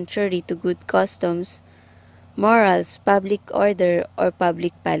way contrary to good customs, morals, public order, or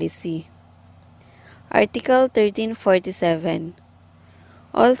public policy. Article 1347.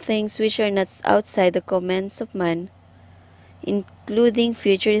 All things which are not outside the commands of man, including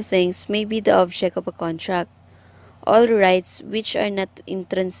future things, may be the object of a contract. All rights which are not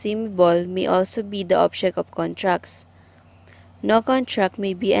intransmissible may also be the object of contracts. No contract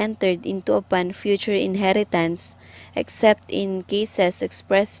may be entered into upon future inheritance except in cases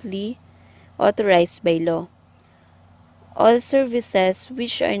expressly authorized by law. All services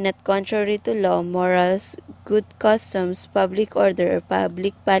which are not contrary to law, morals, good customs, public order, or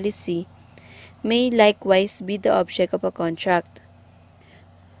public policy may likewise be the object of a contract.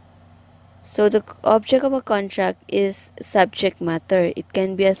 So the object of a contract is subject matter. It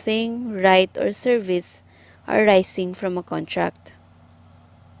can be a thing, right, or service arising from a contract.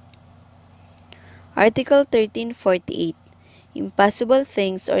 Article 1348. Impossible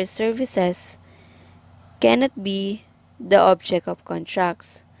things or services cannot be the object of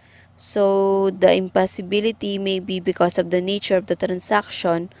contracts. So the impossibility may be because of the nature of the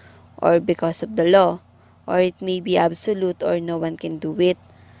transaction or because of the law, or it may be absolute or no one can do it,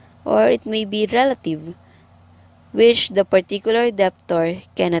 or it may be relative, which the particular debtor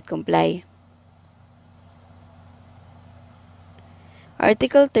cannot comply.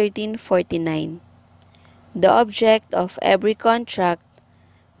 Article 1349. The object of every contract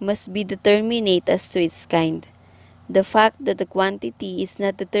must be determinate as to its kind. The fact that the quantity is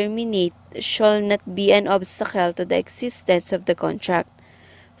not determinate shall not be an obstacle to the existence of the contract,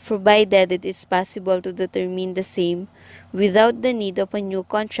 provided it is possible to determine the same without the need of a new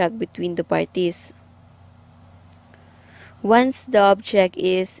contract between the parties. Once the object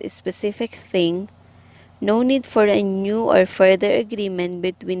is a specific thing, no need for a new or further agreement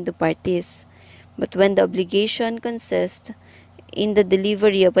between the parties. But when the obligation consists in the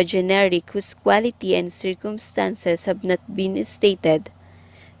delivery of a generic whose quality and circumstances have not been stated,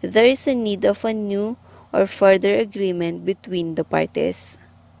 there is a need of a new or further agreement between the parties.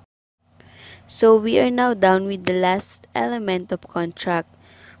 So we are now down with the last element of contract,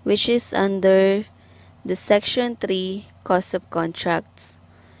 which is under the section 3, cause of contracts.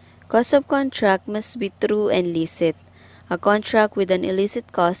 Cause of contract must be true and licit. A contract with an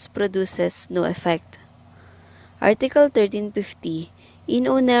illicit cause produces no effect. Article 1350. In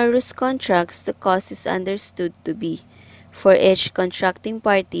onerous contracts, the cause is understood to be, for each contracting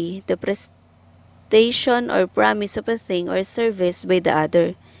party, the prestation or promise of a thing or service by the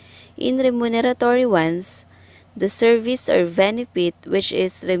other. In remuneratory ones, the service or benefit which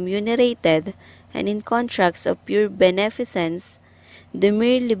is remunerated, and in contracts of pure beneficence, the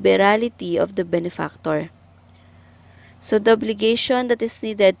mere liberality of the benefactor. So the obligation that is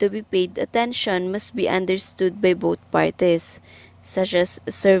needed to be paid attention must be understood by both parties, such as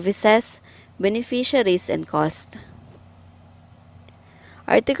services, beneficiaries, and cost.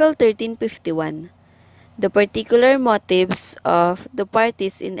 Article 1351. The particular motives of the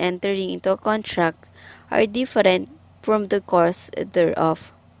parties in entering into a contract are different from the cause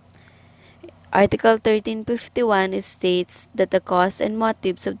thereof. Article 1351 states that the cause and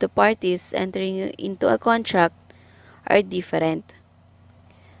motives of the parties entering into a contract are different.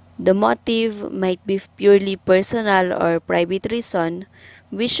 The motive might be purely personal or private reason,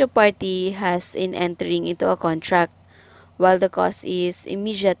 which a party has in entering into a contract, while the cause is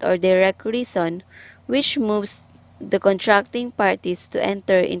immediate or direct reason, which moves the contracting parties to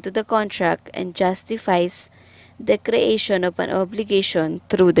enter into the contract and justifies the creation of an obligation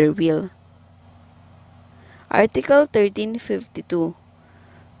through their will. Article 1352.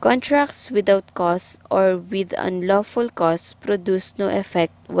 Contracts without cause or with unlawful cause produce no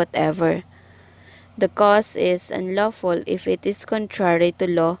effect whatever. The cause is unlawful if it is contrary to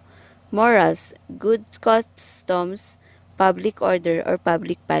law, morals, good customs, public order, or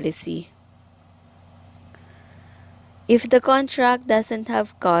public policy. If the contract doesn't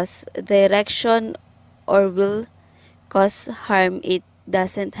have cause, direction, or will cause harm, it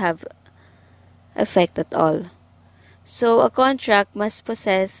doesn't have effect at all. So a contract must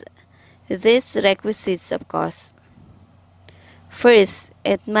possess these requisites of cause. First,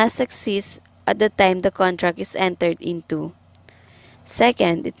 it must exist at the time the contract is entered into.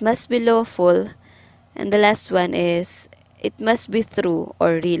 Second, it must be lawful. And the last one is, it must be true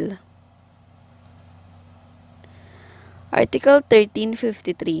or real. Article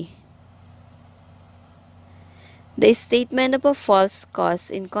 1353. The statement of a false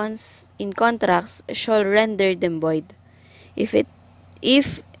cause in contracts shall render them void, if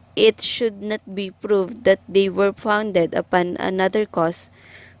it should not be proved that they were founded upon another cause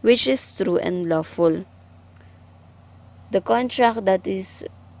which is true and lawful. The contract that is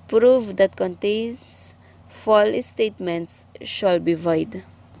proved that contains false statements shall be void.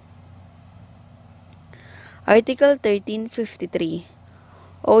 Article 1353.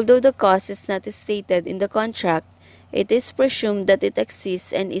 Although the cause is not stated in the contract, it is presumed that it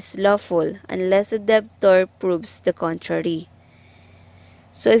exists and is lawful unless the debtor proves the contrary.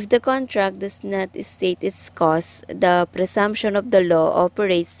 So if the contract does not state its cause, the presumption of the law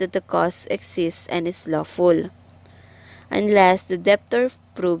operates that the cause exists and is lawful, unless the debtor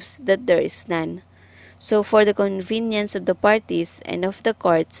proves that there is none. So for the convenience of the parties and of the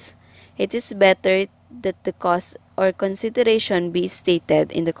courts, it is better that the cause or consideration be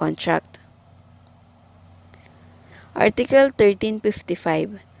stated in the contract. Article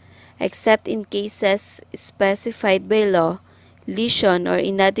 1355. Except in cases specified by law, lesion or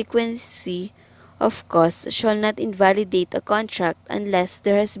inadequacy of cause shall not invalidate a contract unless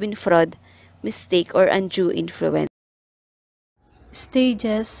there has been fraud, mistake, or undue influence.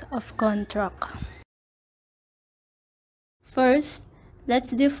 Stages of contract. First,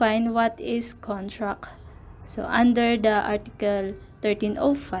 let's define what is contract. So under the Article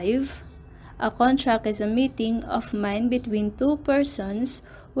 1305, a contract is a meeting of mind between two persons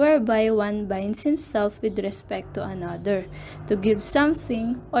whereby one binds himself with respect to another to give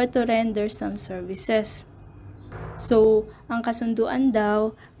something or to render some services. So, ang kasunduan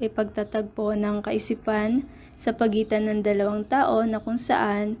daw ay pagtatagpo ng kaisipan sa pagitan ng dalawang tao na kung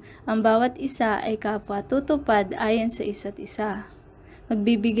saan ang bawat isa ay kapwa tutupad ayon sa isa't isa,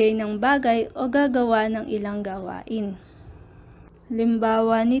 magbibigay ng bagay o gagawa ng ilang gawain.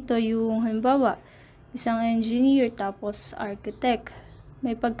 Halimbawa nito yung isang engineer tapos architect.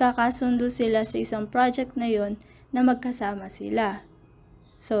 May pagkakasundo sila sa isang project na yon na magkasama sila.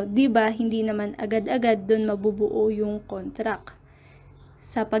 So, di ba hindi naman agad-agad doon mabubuo yung contract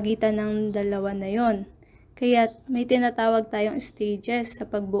sa pagitan ng dalawa na yon. Kaya may tinatawag tayong stages sa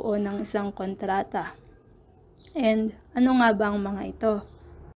pagbuo ng isang kontrata. And ano nga ba ang mga ito?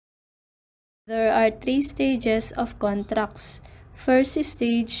 There are 3 stages of contracts. First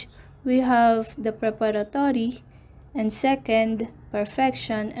stage, we have the preparatory, and second,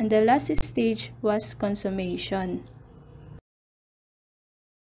 perfection, and the last stage was consummation.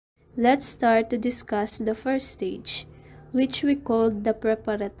 Let's start to discuss the first stage, which we called the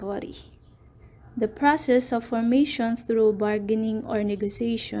preparatory. The process of formation through bargaining or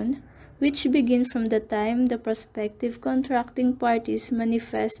negotiation, which begin from the time the prospective contracting parties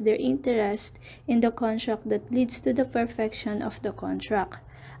manifest their interest in the contract that leads to the perfection of the contract.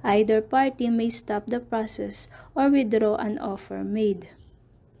 Either party may stop the process or withdraw an offer made.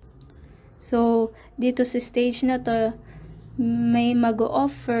 So, dito sa stage na to, may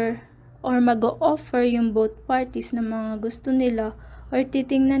mag-o-offer yung both parties na mga gusto nila or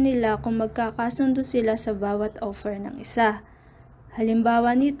titingnan nila kung magkakasundo sila sa bawat offer ng isa.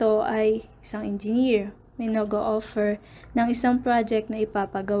 Halimbawa nito ay isang engineer, may nag-o-offer ng isang project na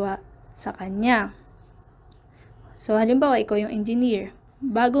ipapagawa sa kanya. So halimbawa ikaw yung engineer,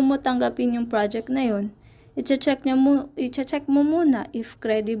 bago mo tanggapin yung project na yun, i-check mo muna if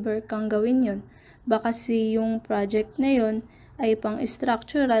credible kang gawin yun. Baka kasi yung project na yun ay pang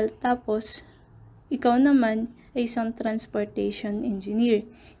structural tapos ikaw naman ay isang transportation engineer.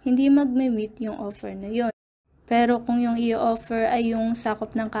 Hindi magme-meet yung offer na yun. Pero kung yung i-offer ay yung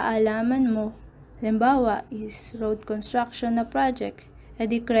sakop ng kaalaman mo, halimbawa is road construction na project,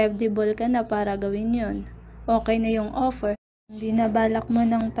 edi credible ka na para gawin yon. Okay na yung offer. Binabalak mo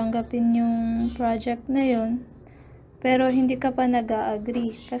nang tanggapin yung project na yon, pero hindi ka pa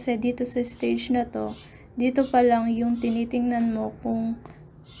nag-agree kasi dito sa stage na to, dito pa lang yung tinitingnan mo kung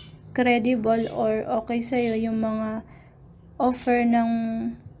credible or okay sa'yo yung mga offer ng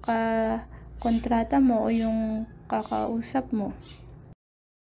kontrata mo o yung kakausap mo.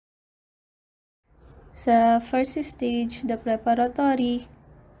 Sa first stage, the preparatory,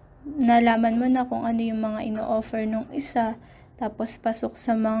 nalaman mo na kung ano yung mga ino-offer nung isa, tapos pasok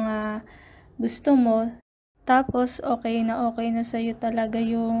sa mga gusto mo, tapos okay na sa'yo talaga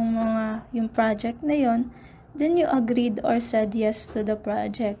yung project na yon, then you agreed or said yes to the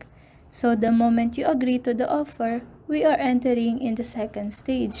project. So the moment you agree to the offer, we are entering in the second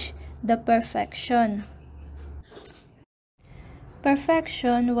stage, the perfection.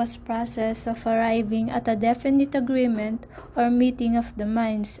 Perfection was process of arriving at a definite agreement or meeting of the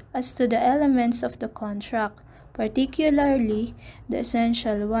minds as to the elements of the contract, particularly the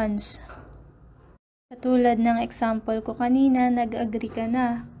essential ones. Katulad ng example ko kanina, nag-agree ka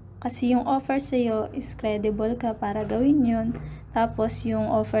na kasi yung offer sa'yo is credible ka para gawin yun. Tapos yung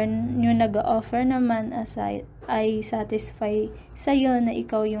nag-offer naman ay satisfy sa'yo na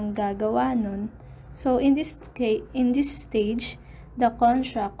ikaw yung gagawa nun. So in this stage, the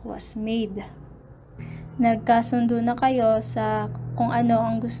contract was made. Nagkasundo na kayo sa kung ano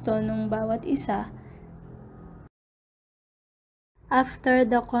ang gusto ng bawat isa. After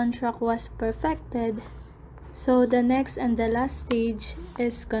the contract was perfected, so the next and the last stage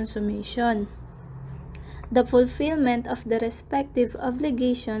is consummation. The fulfillment of the respective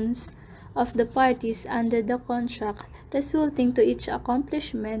obligations of the parties under the contract resulting to each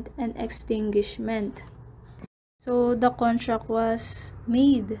accomplishment and extinguishment. So, the contract was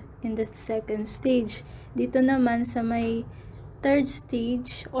made in the second stage. Dito naman sa may third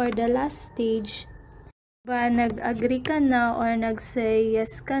stage or the last stage, nag-agree ka na or nag-say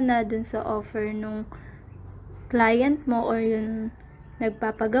yes ka na dun sa offer nung client mo or yung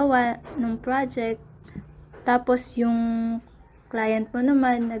nagpapagawa ng project, tapos yung client mo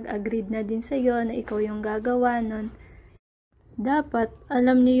naman nag-agreed na din sa'yo na ikaw yung gagawa nun, dapat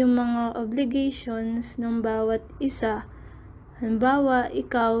alam niyo yung mga obligations ng bawat isa. Halimbawa,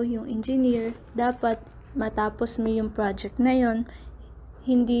 ikaw yung engineer, dapat matapos mo yung project na yon.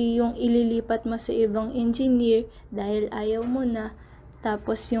 Hindi yung ililipat mo sa ibang engineer dahil ayaw mo na.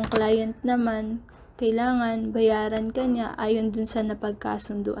 Tapos yung client naman, kailangan bayaran ka niya ayon dun sa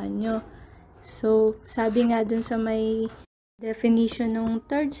napagkasunduan nyo. So, sabi nga dun sa may definition ng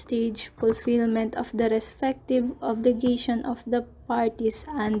third stage, fulfillment of the respective obligation of the parties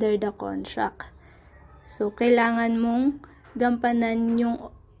under the contract. So, kailangan mong gampanan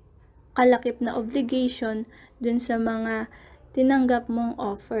yung kalakip na obligation dun sa mga tinanggap mong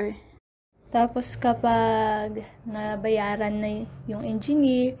offer. Tapos kapag nabayaran na yung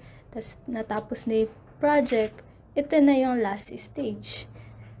engineer, tas natapos na yung project, ito na yung last stage.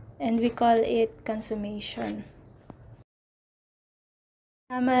 And we call it consummation.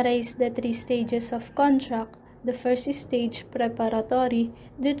 Summarize the 3 stages of contract. The first stage, preparatory,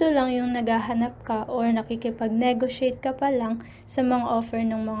 dito lang yung naghahanap ka or nakikipag-negotiate ka pa lang sa mga offer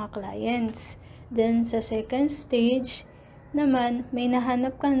ng mga clients. Then sa second stage naman, may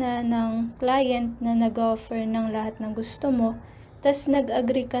nahanap ka na ng client na nag-offer ng lahat ng gusto mo, tas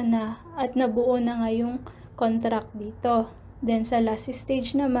nag-agree ka na at nabuo na nga yung contract dito. Then sa last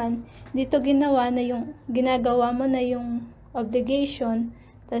stage naman, dito ginagawa mo na yung obligation,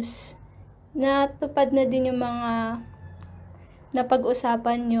 tas natupad na din yung mga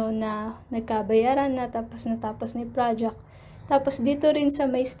napag-usapan nyo na nagkabayaran na, tapos natapos na yung project. Tapos dito rin sa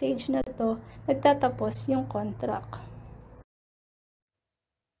may stage na to, nagtatapos yung contract.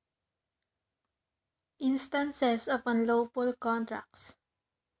 Instances of unlawful contracts.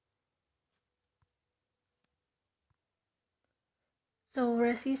 So,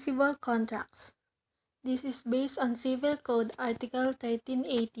 rescissible contracts. This is based on Civil Code Article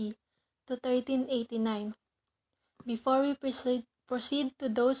 1380 to 1389. Before we proceed to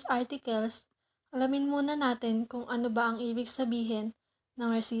those articles, alamin muna natin kung ano ba ang ibig sabihin ng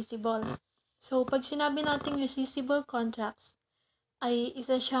rescissible. So, pag sinabi nating rescissible contracts, ay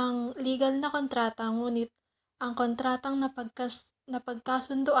isa siyang legal na kontrata, ngunit ang kontratang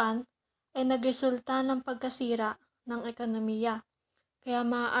napagkasunduan ay nagresulta ng pagkasira ng ekonomiya. Kaya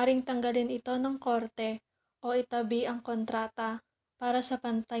maaaring tanggalin ito ng korte o itabi ang kontrata para sa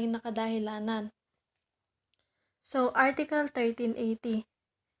pantay na kadahilanan. So, Article 1380.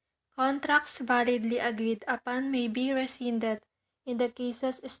 Contracts validly agreed upon may be rescinded in the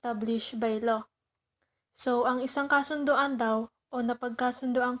cases established by law. So, ang isang kasunduan daw o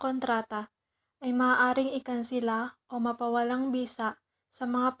napagkasunduang kontrata ay maaaring ikansila o mapawalang bisa sa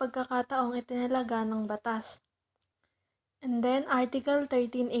mga pagkakataong itinalaga ng batas. And then, Article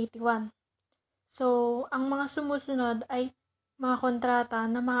 1381. So, ang mga sumusunod ay mga kontrata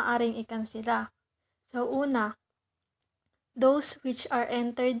na maaaring ikansila. So, una, those which are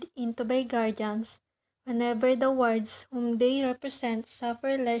entered into by guardians whenever the wards whom they represent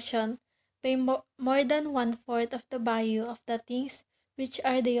suffer lesion by more than one-fourth of the value of the things which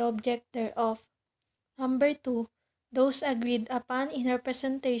are the object thereof. Number 2, those agreed upon in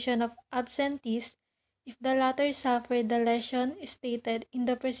representation of absentees if the latter suffer the lesion stated in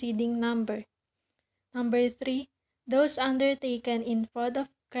the preceding number. Number 3, those undertaken in fraud of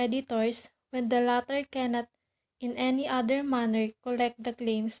creditors when the latter cannot in any other manner collect the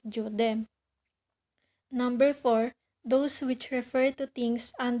claims due them. Number 4, those which refer to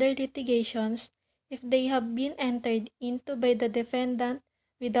things under litigations if they have been entered into by the defendant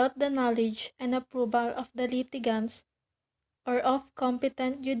without the knowledge and approval of the litigants or of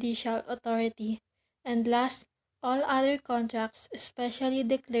competent judicial authority. And last, all other contracts especially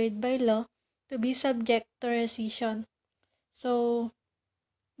declared by law to be subject to rescission. So,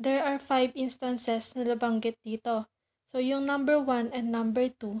 there are 5 instances na nabanggit dito. So, yung number 1 and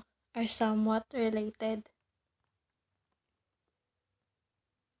number 2 are somewhat related.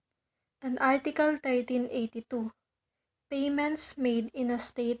 And Article 1382, payments made in a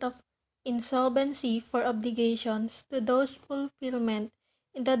state of insolvency for obligations to those fulfillment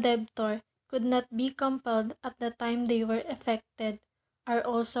in the debtor could not be compelled at the time they were effected are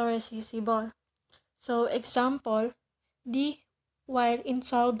also rescissible. So, example, D, while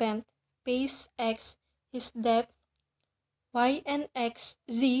insolvent, pays X his debt. Y and X,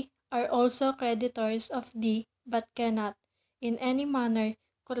 Z, are also creditors of D but cannot, in any manner,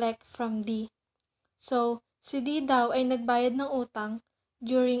 collect from D. So, si D daw ay nagbayad ng utang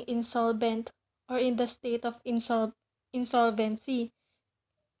during insolvent or in the state of insolvency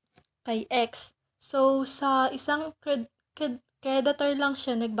kay X. So, sa isang creditor lang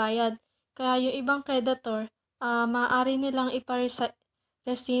siya nagbayad. Kaya yung ibang creditor, maaari nilang ipa-rescind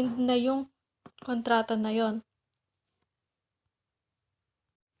na yung kontrata na yon.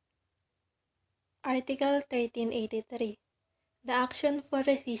 Article 1383. The action for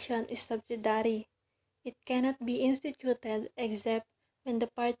rescission is subsidiary. It cannot be instituted except when the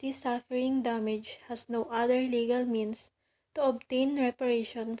party suffering damage has no other legal means to obtain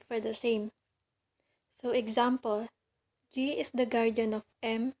reparation for the same. So, example, G is the guardian of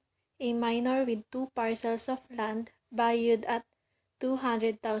M, a minor with 2 parcels of land valued at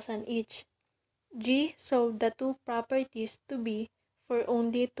 200,000 each. G sold the 2 properties to B for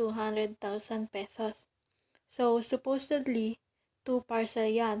only 200,000 pesos. So, supposedly, 2 parcel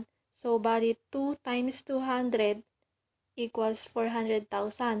yan. So, bali 2 times 200 equals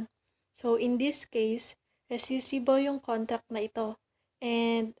 400,000. So, in this case, rescissible yung contract na ito.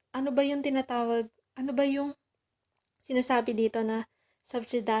 And ano ba yung sinasabi dito na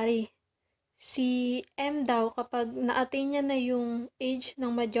subsidiary? Si M daw, kapag na-attain niya na yung age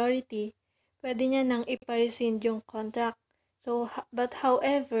ng majority, pwede niya nang ipa-rescind yung contract. So, but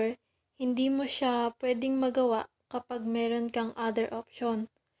however, hindi mo siya pwedeng magawa kapag meron kang other option.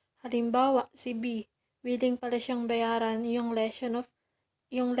 Halimbawa, si B, willing pala siyang bayaran yung lesion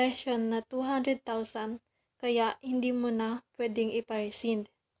na 200,000, kaya hindi mo na pwedeng ipa-rescind.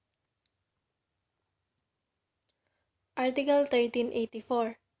 Article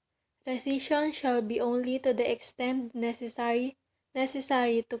 1384. Rescission shall be only to the extent necessary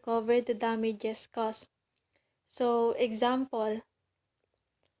to cover the damages caused. So, example,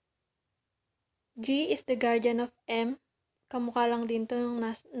 G is the guardian of M. Kamukha lang din to nung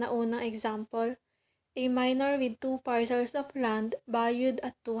naunang example. A minor with 2 parcels of land valued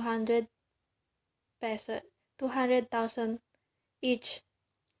at 200,000 each.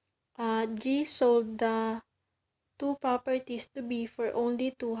 G sold the 2 properties to B for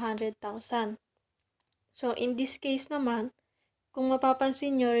only 200,000. So, in this case naman, kung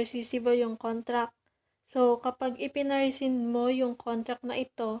mapapansin nyo, rescissible yung contract. So, kapag ipinarescind mo yung contract na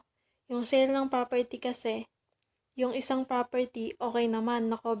ito, yung sale ng property kasi, yung isang property, okay naman,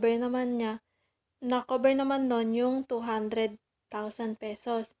 na-cover naman nun yung 200,000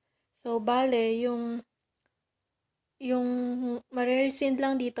 pesos. So, bale, yung marirescind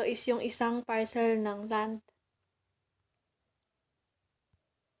lang dito is yung isang parcel ng land.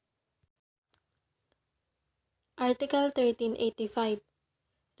 Article 1385.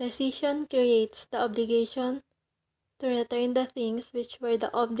 Rescission creates the obligation to return the things which were the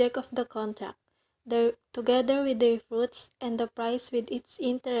object of the contract, together with their fruits and the price with its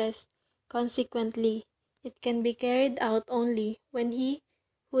interest. Consequently, it can be carried out only when he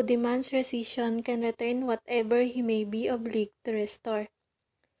who demands rescission can return whatever he may be obliged to restore.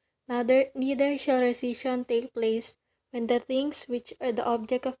 Neither shall rescission take place when the things which are the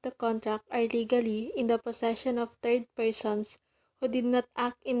object of the contract are legally in the possession of third persons who did not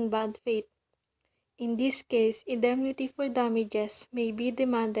act in bad faith. In this case, indemnity for damages may be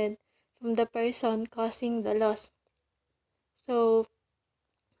demanded from the person causing the loss. So,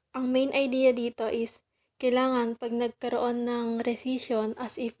 ang main idea dito is, kailangan pag nagkaroon ng rescission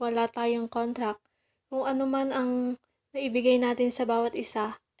as if wala tayong contract, kung ano man ang naibigay natin sa bawat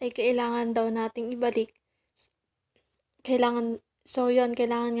isa, ay kailangan daw nating ibalik. Kailangan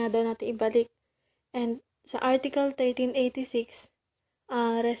nga daw natin ibalik. And sa Article 1386,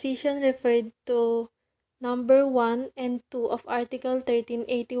 rescission referred to number 1 and 2 of Article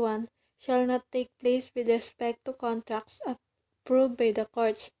 1381 shall not take place with respect to contracts approved by the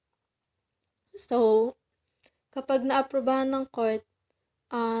courts. So, kapag naaprubahan ng court,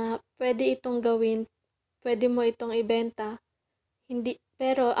 pwede itong gawin, pwede mo itong ibenta,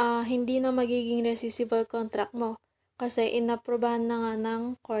 pero hindi na magiging rescissible contract mo kasi inaprubahan na nga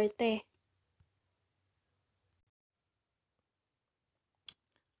ng korte.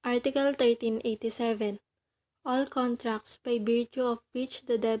 Article 1387. All contracts by virtue of which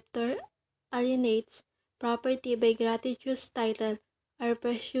the debtor alienates property by gratuitous title are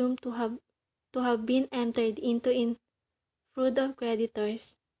presumed to have been entered into in fraud of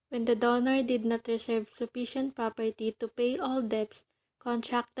creditors when the donor did not reserve sufficient property to pay all debts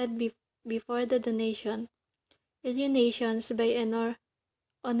contracted before the donation. Alienations by an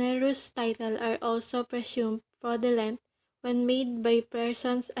onerous title are also presumed fraudulent when made by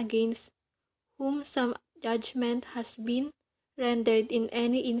persons against whom some judgment has been rendered in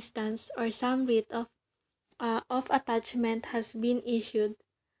any instance or some writ of attachment has been issued.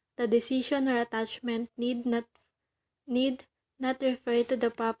 The decision or attachment need not refer to the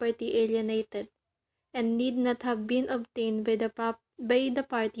property alienated and need not have been obtained by the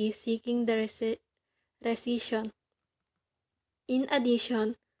party seeking the rescission. In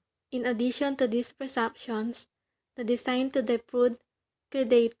addition to these presumptions, the design to defraud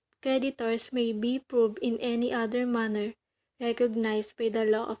creditors may be proved in any other manner recognized by the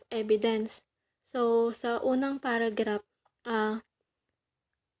law of evidence. So, sa unang paragraph,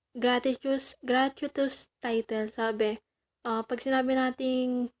 gratuitous title, sabi, pag sinabi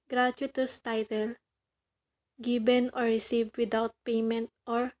nating gratuitous title, given or received without payment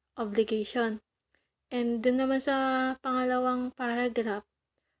or obligation. And dun naman sa pangalawang paragraph,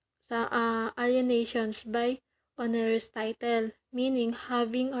 sa alienations by onerous title, meaning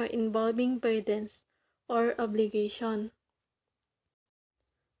having or involving burdens or obligation.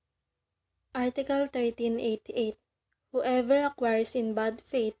 Article 1388. Whoever acquires in bad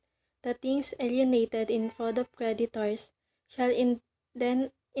faith the things alienated in fraud of creditors shall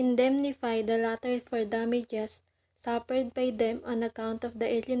then indemnify the latter for damages suffered by them on account of the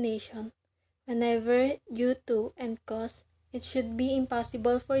alienation, whenever due to and cause it should be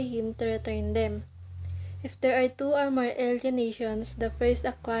impossible for him to return them. If there are two or more alienations, the first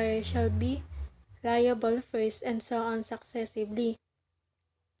acquirer shall be liable first and so on successively.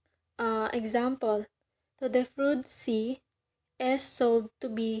 Example, to defraud C, S sold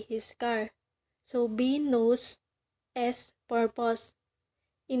to B his car. So B knows S purpose.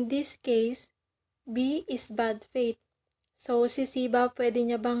 In this case, B is bad faith. So si C ba pwede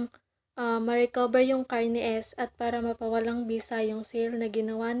niya bang ma-recover yung car ni S at para mapawalang bisa yung sale na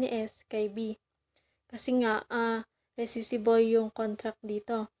ginawa ni S kay B? Kasi nga, rescissible yung contract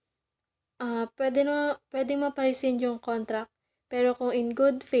dito. Pwede ma-rescind yung contract, pero kung in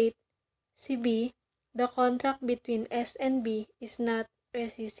good faith, si B, the contract between S and B is not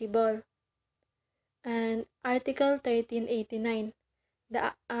rescissible. And Article 1389.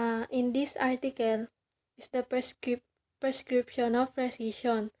 In this article is the prescription of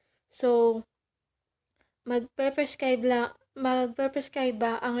rescission. So, magpe-prescribe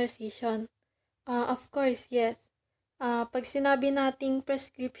ba ang rescission? Of course, yes. Pag sinabi nating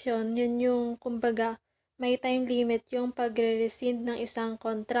prescription, yun yung kumbaga may time limit yung pagre-rescind ng isang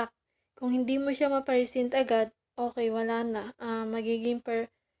contract. Kung hindi mo siya ma-rescind agad, okay, wala na. Magiging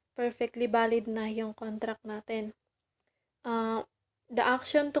perfectly valid na yung contract natin. The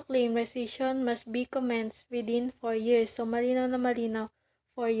action to claim rescission must be commenced within 4 years. So, malinaw na malinaw,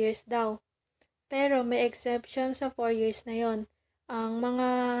 4 years daw. Pero may exception sa 4 years na yon. Ang mga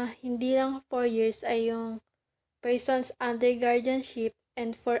hindi lang 4 years ay yung persons under guardianship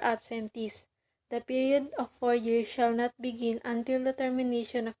and for absentees. The period of 4 years shall not begin until the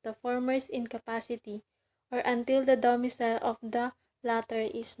termination of the former's incapacity or until the domicile of the latter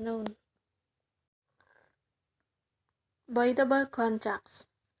is known. Voidable contracts.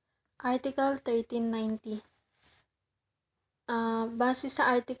 Article 1390. Base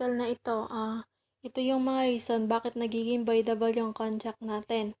sa article na ito, ito yung mga reason bakit nagiging voidable yung contract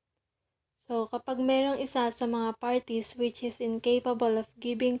natin. So, kapag merong isa sa mga parties which is incapable of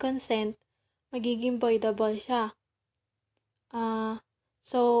giving consent, magiging voidable siya.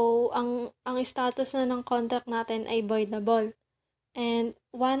 So, ang status na ng contract natin ay voidable. And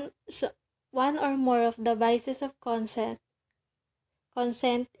one or more of the vices of consent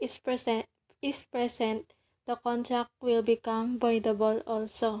is present, the contract will become voidable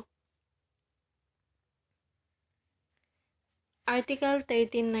also. Article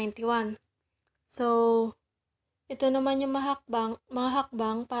 1391. So, ito naman yung mga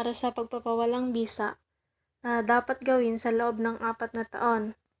hakbang para sa pagpapawalang bisa na dapat gawin sa loob ng 4 na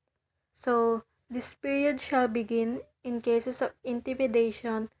taon. So, this period shall begin in cases of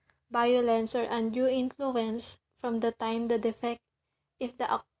intimidation, violence, or undue influence from the time the defect if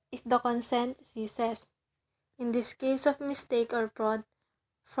the consent ceases. In this case of mistake or fraud,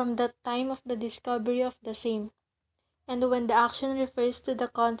 from the time of the discovery of the same. And when the action refers to the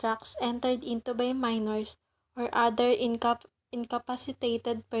contracts entered into by minors or other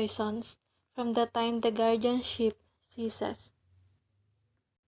incapacitated persons from the time the guardianship ceases.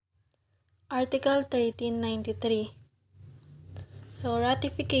 Article 1393. So,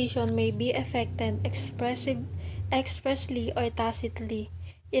 ratification may be effected expressly or tacitly.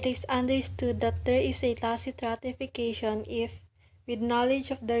 It is understood that there is a tacit ratification if, with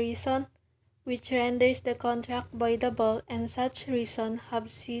knowledge of the reason which renders the contract voidable and such reason have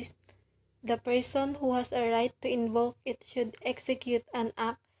ceased, the person who has a right to invoke it should execute an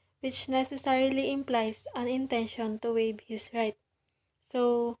act which necessarily implies an intention to waive his right.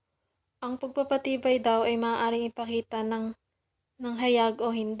 So, ang pagpapatibay daw ay maaaring ipakita ng hayag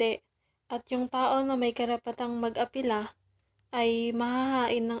o hindi. At yung tao na may karapatang mag-apila ay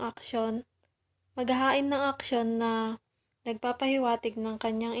maghahain ng aksyon na nagpapahiwatig ng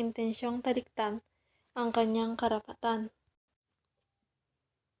kanyang intensyong talikdan ang kanyang karapatan.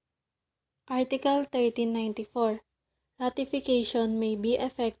 Article 1394. Ratification may be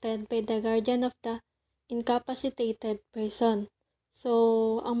effected by the guardian of the incapacitated person.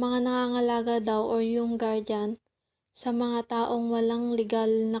 So, ang mga nangangalaga daw or yung guardian sa mga taong walang legal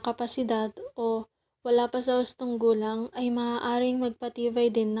na kapasidad o wala pa sa hustong gulang ay maaaring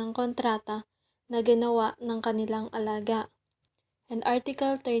magpatibay din ng kontrata na ginawa ng kanilang alaga. And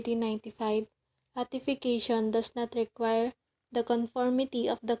Article 1395, ratification does not require the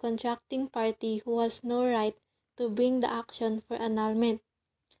conformity of the contracting party who has no right to bring the action for annulment.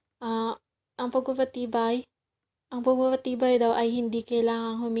 Ang pagpapatibay daw ay hindi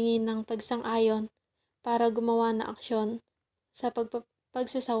kailangang humingi ng pagsang-ayon para gumawa ng aksyon sa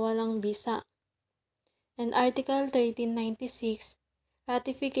pagsasawalang bisa. And Article 1396,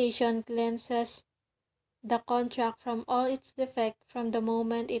 ratification cleanses the contract from all its defect from the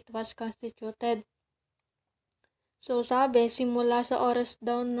moment it was constituted. So sabi, simula sa oras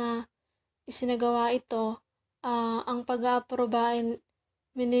daw na isinagawa ito, ang pag-aaproba ay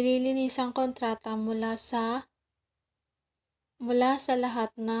minililinis ang kontrata mula sa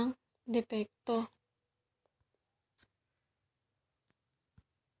lahat ng depekto.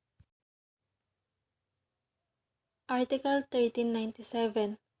 Article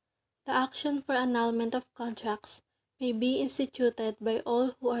 1397. The action for annulment of contracts may be instituted by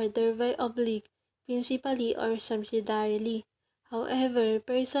all who are thereby obliged principally or subsidiarily. However,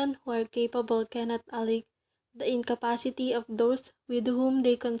 persons who are capable cannot allege the incapacity of those with whom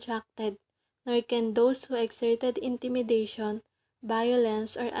they contracted, nor can those who exerted intimidation,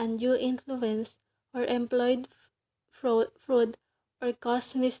 violence, or undue influence, or employed fraud, or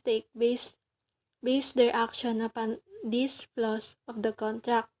caused mistake base their action upon this clause of the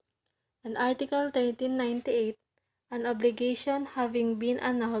contract. And Article 1398, an obligation having been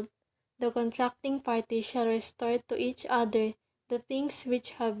annulled, the contracting parties shall restore to each other the things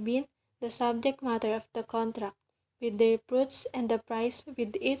which have been the subject matter of the contract, with their fruits and the price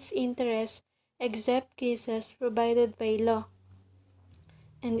with its interest, except cases provided by law.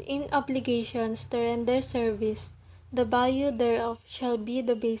 And in obligations to render service, the value thereof shall be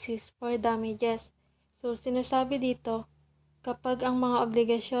the basis for damages. So, sinasabi dito, kapag ang mga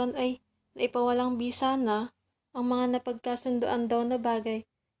obligasyon ay naipawalang bisa na, ang mga napagkasunduan daw na bagay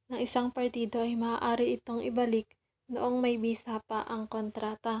ng isang partido ay maaari itong ibalik noong may bisa pa ang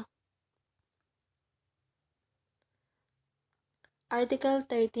kontrata. Article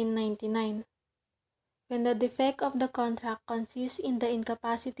 1399. When the defect of the contract consists in the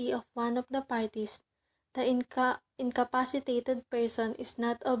incapacity of one of the parties, the incapacitated person is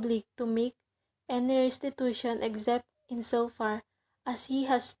not obliged to make any restitution except insofar as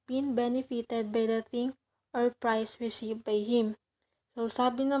he has been benefited by the thing or price received by him. So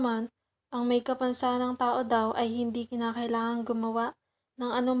sabi naman, ang may kapansanan ng tao daw ay hindi kinakailangang gumawa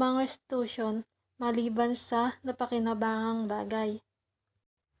ng anumang restitution maliban sa napakinabangang bagay.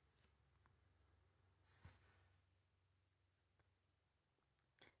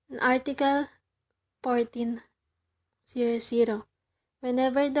 In Article 1400,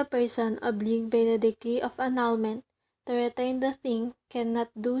 whenever the person obliged by the decree of annulment to return the thing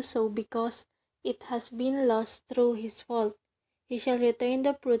cannot do so because it has been lost through his fault, he shall return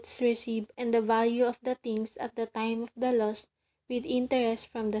the fruits received and the value of the things at the time of the loss with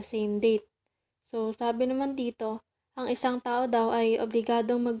interest from the same date. So, sabi naman dito, ang isang tao daw ay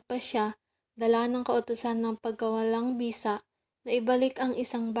obligadong magpasya, dala ng kautusan ng pagkawalang bisa, na ibalik ang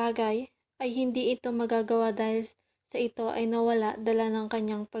isang bagay, ay hindi ito magagawa dahil sa ito ay nawala dala ng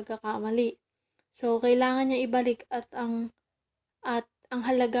kanyang pagkakamali. So, kailangan niya ibalik at ang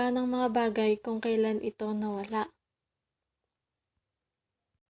halaga ng mga bagay kung kailan ito nawala.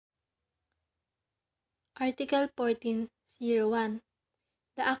 Article 1401.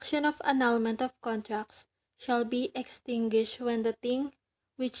 The action of annulment of contracts shall be extinguished when the thing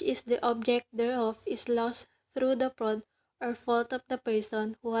which is the object thereof is lost through the fraud or fault of the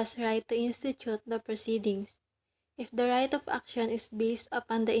person who has right to institute the proceedings. If the right of action is based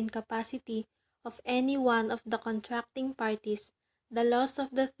upon the incapacity of any one of the contracting parties, the loss of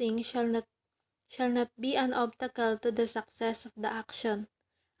the thing shall not be an obstacle to the success of the action,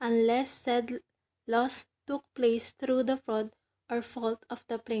 unless said loss took place through the fraud or fault of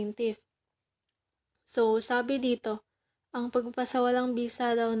the plaintiff. So, sabi dito, ang pagpasawalang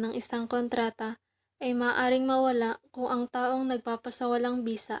bisa daw ng isang kontrata ay maaaring mawala kung ang taong nagpapasawalang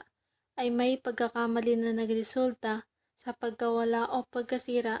bisa ay may pagkakamali na nagresulta sa pagkawala o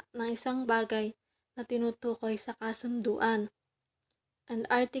pagkasira ng isang bagay na tinutukoy sa kasunduan. And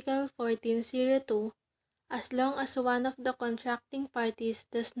Article 1402, as long as one of the contracting parties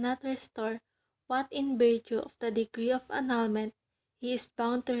does not restore what in virtue of the decree of annulment he is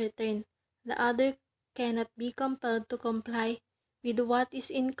bound to return, the other cannot be compelled to comply with what is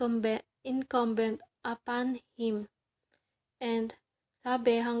incumbent upon him. And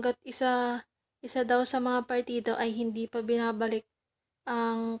sabi, hanggat isa daw sa mga partido ay hindi pa binabalik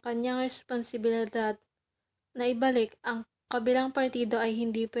ang kanyang responsibilidad na ibalik, ang kabilang partido ay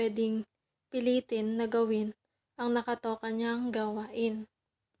hindi pwedeng pilitin na gawin ang nakatoka niyang gawain.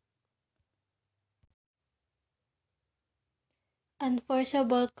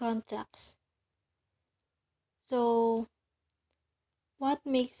 Enforceable contracts. So, what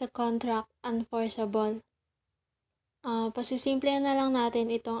makes a contract enforceable? Pasisimple na lang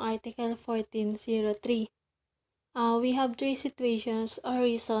natin itong Article 1403. We have three situations or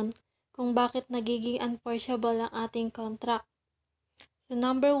reason kung bakit nagiging enforceable ang ating contract. So,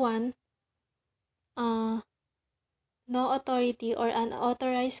 number one, no authority or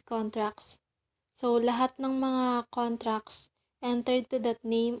unauthorized contracts. So, lahat ng mga contracts entered to that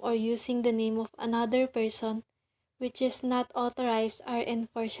name or using the name of another person which is not authorized are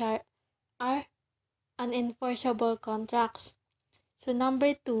unenforceable contracts. So,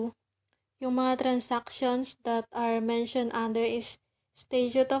 number two, yung mga transactions that are mentioned under is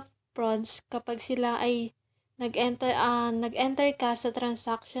statute of frauds kapag sila ay nag-enter ka sa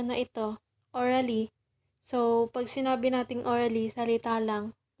transaction na ito orally. So, pag sinabi nating orally, salita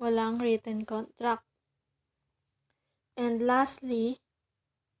lang, walang written contract. And lastly,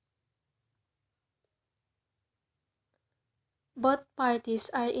 both parties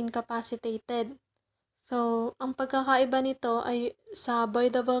are incapacitated. So, ang pagkakaiba nito ay sa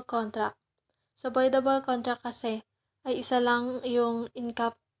voidable contract. Sa voidable contract kasi ay isa lang yung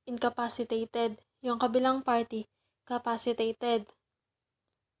incapacitated. Yung kabilang party, capacitated.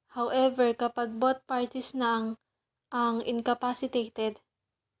 However, kapag both parties na ang incapacitated,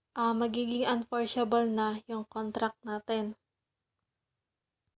 magiging enforceable na yung contract natin.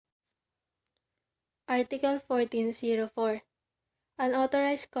 Article 1404.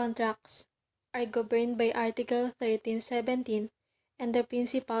 Unauthorized contracts are governed by Article 1317 and the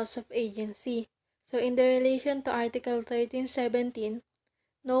principles of agency. So, in the relation to Article 1317,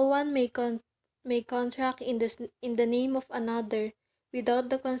 no one may contract in the name of another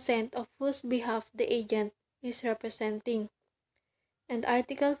without the consent of whose behalf the agent is representing. And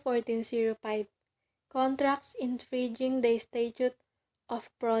Article 1405, contracts infringing the statute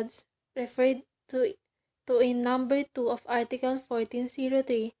of frauds referred to in number 2 of Article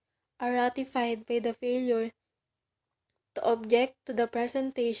 1403 are ratified by the failure to object to the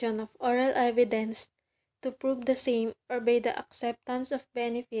presentation of oral evidence to prove the same or by the acceptance of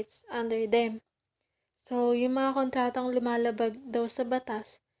benefits under them. So, yung mga kontratang lumalabag daw sa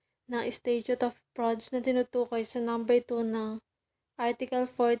batas ng Statute of Frauds na tinutukoy sa number 2 ng Article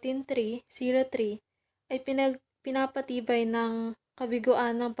 14.303 ay pinapatibay ng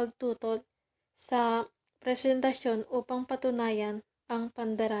kabiguan ng pagtutol sa presentasyon upang patunayan ang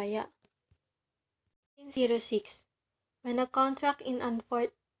pandaraya. 06. When a contract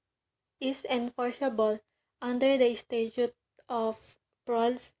is enforceable under the Statute of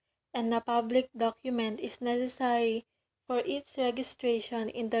Frauds and a public document is necessary for its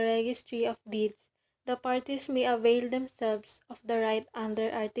registration in the Registry of Deeds, the parties may avail themselves of the right under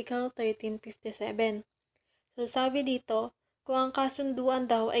Article 1357. So sabi dito, kung ang kasunduan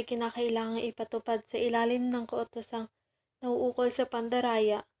daw ay kinakailangang ipatupad sa ilalim ng kautosang nauukol sa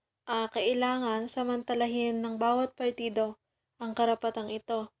pandaraya, kailangan samantalahin ng bawat partido ang karapatang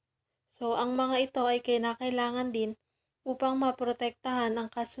ito. So ang mga ito ay kinakailangan din upang maprotektahan ang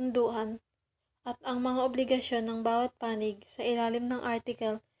kasunduan at ang mga obligasyon ng bawat panig sa ilalim ng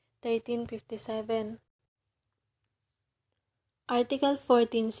Article 1357. Article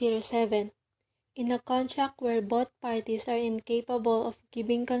 1407. In a contract where both parties are incapable of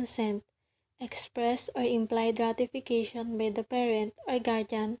giving consent, express or implied ratification by the parent or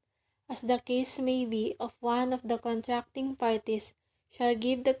guardian, as the case may be of one of the contracting parties, shall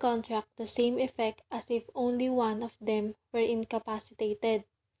give the contract the same effect as if only one of them were incapacitated.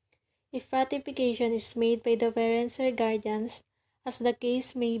 If ratification is made by the parents or guardians, as the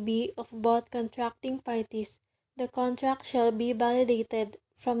case may be of both contracting parties, the contract shall be validated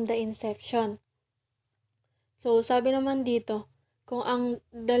from the inception. So, sabi naman dito, kung ang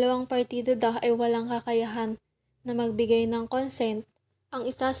dalawang partido daw ay walang kakayahan na magbigay ng consent, ang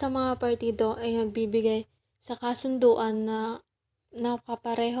isa sa mga partido ay nagbibigay sa kasunduan na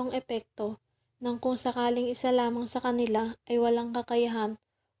nakaparehong epekto ng kung sakaling isa lamang sa kanila ay walang kakayahan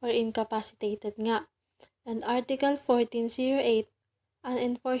or incapacitated nga. And Article 1408,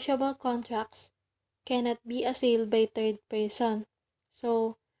 unenforceable contracts cannot be assailed by third person.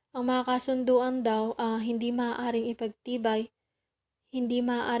 So, ang mga kasunduan daw hindi maaaring ipagtibay, hindi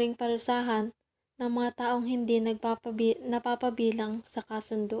maaaring parusahan ng mga taong hindi napapabilang sa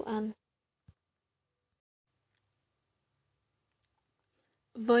kasunduan.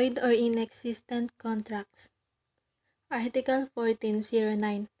 Void or inexistent contracts. Article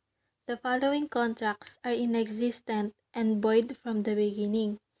 1409. The following contracts are inexistent and void from the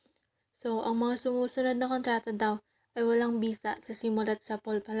beginning. So, ang mga sumusunod na kontrata daw ay walang bisa sa simula't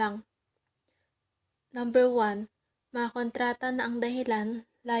sapol pa lang. Number 1. Mga kontrata na ang dahilan,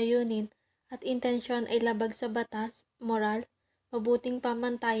 layunin, at intensyon ay labag sa batas, moral, mabuting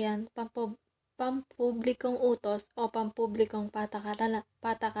pamantayan, pampublikong utos o pampublikong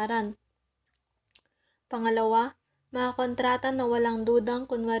patakaran. Pangalawa, mga kontrata na walang dudang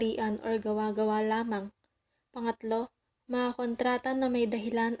kunwarian or gawa-gawa lamang. Pangatlo, mga kontrata na may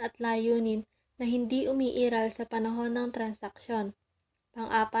dahilan at layunin na hindi umiiral sa panahon ng transaksyon.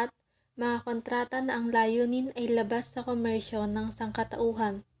 Pang-apat, mga kontrata na ang layunin ay labas sa komersyo ng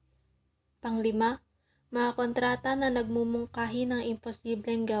sangkatauhan. Pang-lima, mga kontrata na nagmumungkahi ng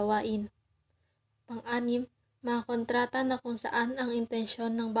imposibleng gawain. Pang-anim, mga kontrata na kung saan ang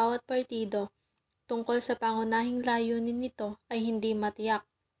intensyon ng bawat partido tungkol sa pangunahing layunin nito ay hindi matiyak.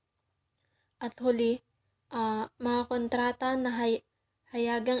 At huli, mga kontrata na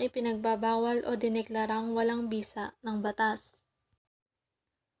hayagang ipinagbabawal o dineklarang walang bisa ng batas.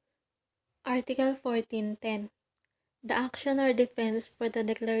 Article 1410. The action or defense for the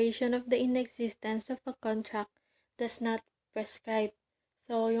declaration of the inexistence of a contract does not prescribe.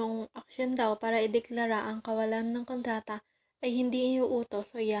 So, yung action daw para ideklara ang kawalan ng kontrata ay hindi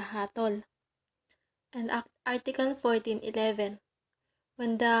iuutos o ihahatol. And Article 1411.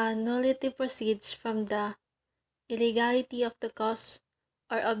 When the nullity proceeds from the illegality of the cause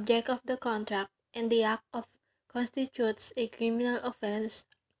or object of the contract and the act of constitutes a criminal offense,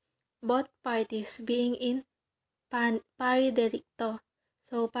 both parties being in pari delicto.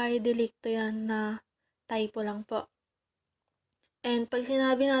 So, pari delicto yan na typo lang po. And pag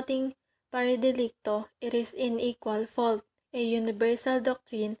sinabi nating pari delicto, it is in equal fault, a universal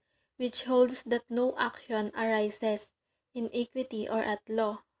doctrine which holds that no action arises in equity or at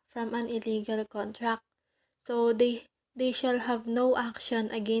law from an illegal contract. So, they shall have no action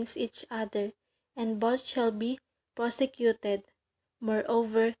against each other, and both shall be prosecuted.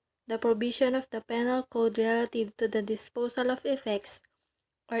 Moreover, the provision of the penal code relative to the disposal of effects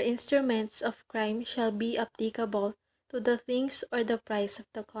or instruments of crime shall be applicable to the things or the price of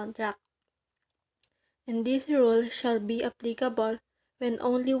the contract. And this rule shall be applicable when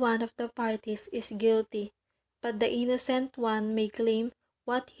only one of the parties is guilty, but the innocent one may claim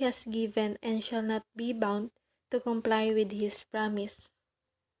what he has given and shall not be bound to comply with his promise.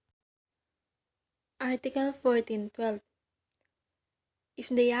 Article 14.12. If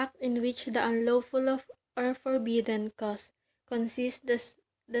the act in which the unlawful or forbidden cause consists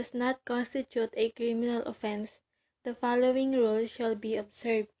does not constitute a criminal offense, the following rule shall be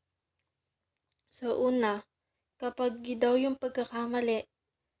observed. So una, kapag daw yung pagkakamali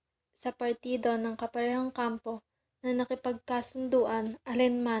sa partido ng kaparehong kampo na nakipagkasunduan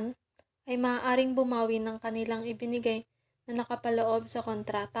alinman ay maaaring bumawi ng kanilang ibinigay na nakapaloob sa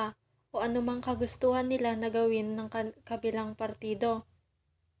kontrata o anumang kagustuhan nila na gawin ng kabilang partido.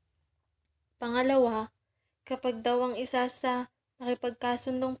 Pangalawa, kapag daw ang isa sa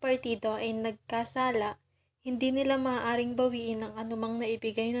nakipagkasundong partido ay nagkasala, hindi nila maaaring bawiin ang anumang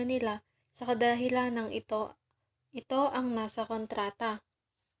naibigay na nila sa kadahilan ng ito ang nasa kontrata.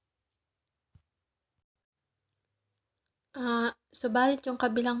 Subalit yung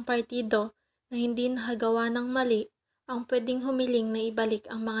kabilang partido na hindi nakagawa ng mali, ang pwedeng humiling na ibalik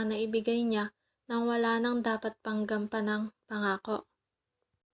ang mga naibigay niya nang wala nang dapat panggampanang pangako.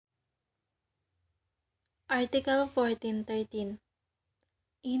 Article 14.13.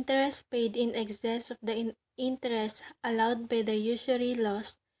 Interest paid in excess of the interest allowed by the usury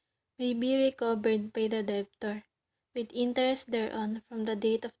laws may be recovered by the debtor, with interest thereon from the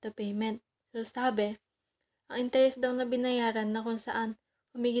date of the payment. So sabi, ang interest daw na binayaran na kung saan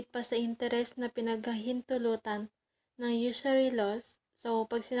humigit pa sa interest na pinaghahintulutan ng usury laws. So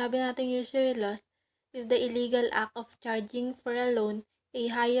pag sinabi natin usury laws, is the illegal act of charging for a loan a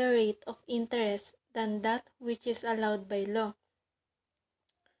higher rate of interest than that which is allowed by law.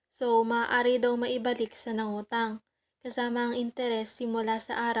 So, maaari daw maibalik sa nangutang, kasama ang interest simula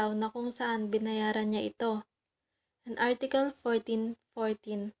sa araw na kung saan binayaran niya ito. And Article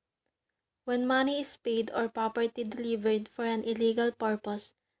 14.14. When money is paid or property delivered for an illegal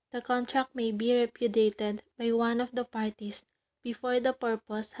purpose, the contract may be repudiated by one of the parties before the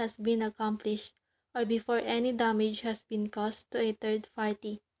purpose has been accomplished or before any damage has been caused to a third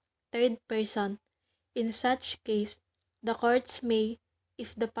person. In such case, the courts may,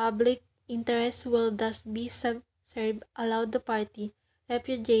 if the public interest will thus be served, allow the party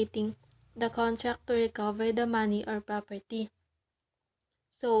repudiating the contract to recover the money or property.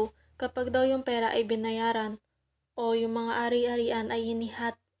 So, kapag daw yung pera ay binayaran o yung mga ari-arian ay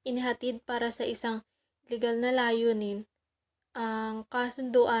inihatid para sa isang legal na layunin, ang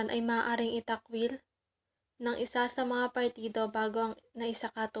kasunduan ay maaaring itakwil ng isa sa mga partido bago ang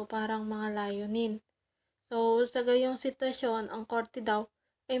naisakatuparang mga layunin. So, sa gayong sitwasyon, ang korte daw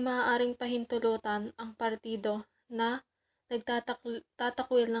ay maaaring pahintulutan ang partido na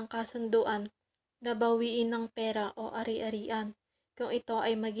nagtatakwil ng kasunduan na bawiin ng pera o ari-arian kung ito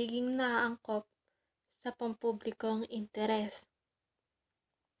ay magiging naaangkop sa pampublikong interes.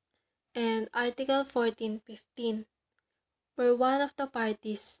 And Article 14.15. Where one of the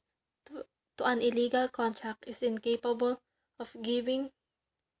parties to an illegal contract is incapable of giving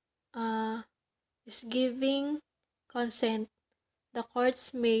consent, the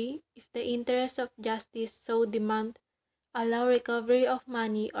courts may, if the interest of justice so demand, allow recovery of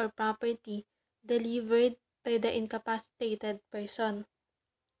money or property delivered by the incapacitated person.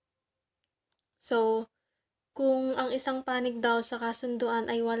 So, kung ang isang panig daw sa kasunduan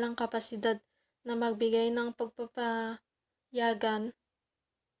ay walang kapasidad na magbigay ng pagpapayagan,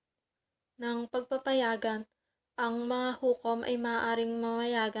 ang mga hukom ay maaaring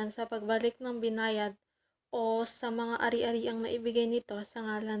mamayagan sa pagbalik ng binayad o sa mga ari-ariang naibigay nito sa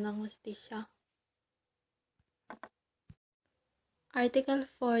ngalan ng hustisya. Article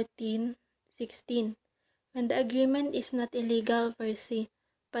 14.16. When the agreement is not illegal per se,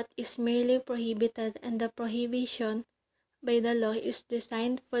 but is merely prohibited and the prohibition by the law is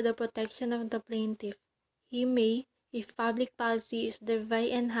designed for the protection of the plaintiff, he may, if public policy is thereby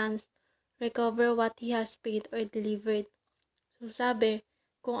enhanced, recover what he has paid or delivered. So sabi,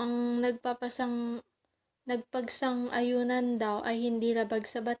 kung ang nagpagsang-ayunan daw ay hindi labag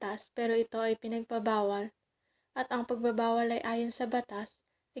sa batas pero ito ay pinagpabawal at ang pagbabawal ay ayon sa batas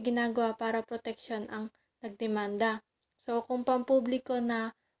ay ginagawa para proteksyon ang nagdemanda. So kung pampubliko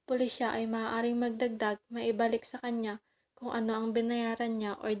na pulisya ay maaaring magdagdag, maibalik sa kanya kung ano ang binayaran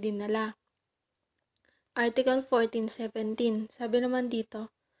niya or dinala. Article 14.17. Sabi naman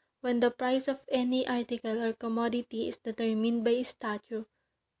dito, when the price of any article or commodity is determined by statute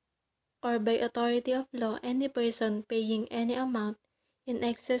or by authority of law, any person paying any amount in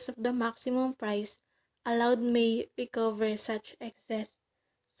excess of the maximum price allowed may recover such excess.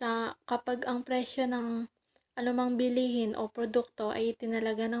 Kapag ang presyo ng anumang bilihin o produkto ay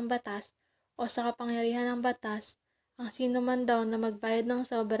itinalaga ng batas o sa kapangyarihan ng batas, ang sino man daw na magbayad ng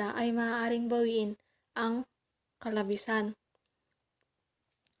sobra ay maaaring bawiin ang kalabisan.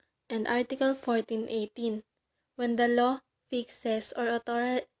 And Article 1418, when the law fixes or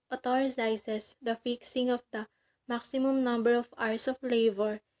authorizes the fixing of the maximum number of hours of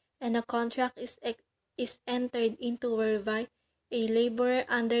labor and a contract is entered into whereby a laborer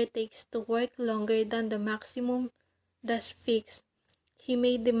undertakes to work longer than the maximum thus fixed, he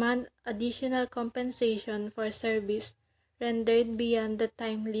may demand additional compensation for service rendered beyond the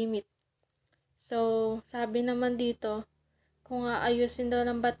time limit. So, sabi naman dito, kung aayusin daw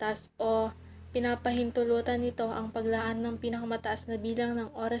ng batas o pinapahintulutan nito ang paglaan ng pinakamataas na bilang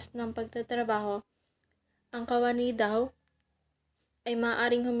ng oras ng pagtatrabaho, ang kawani daw ay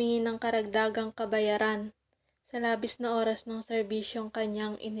maaaring humingi ng karagdagang kabayaran sa labis na oras ng serbisyong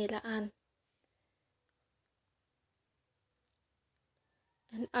kanyang inilaan.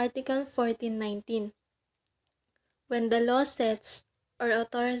 And Article 1419, when the law sets or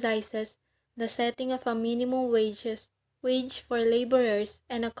authorizes the setting of a minimum wage for laborers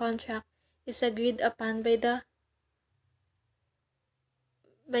and a contract is agreed upon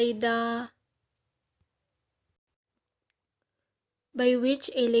by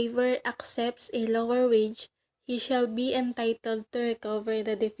which a laborer accepts a lower wage, he shall be entitled to recover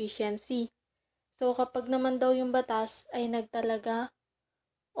the deficiency. So, kapag naman daw yung batas ay nagtalaga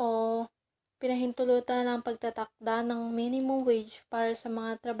o pinahintulutan ng pagtatakda ng minimum wage para sa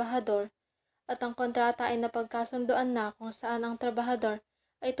mga trabahador at ang kontrata ay napagkasunduan na kung saan ang trabahador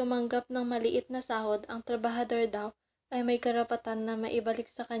ay tumanggap ng maliit na sahod, ang trabahador daw ay may karapatan na maibalik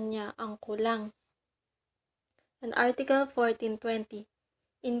sa kanya ang kulang. And Article 1420,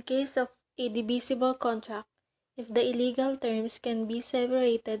 in case of a divisible contract, if the illegal terms can be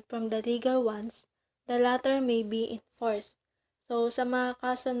separated from the legal ones, the latter may be enforced. So, sa mga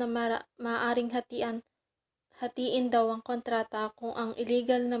kaso na maaaring hatiin daw ang kontrata kung ang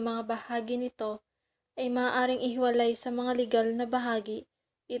illegal na mga bahagi nito ay maaaring ihiwalay sa mga legal na bahagi,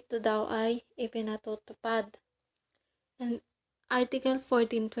 ito daw ay ipinatutupad. And Article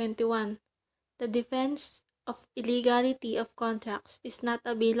 1421, the defense of illegality of contracts is not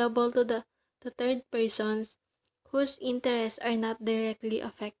available to third persons whose interests are not directly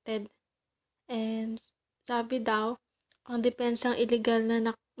affected. And sabi daw, ang depensang illegal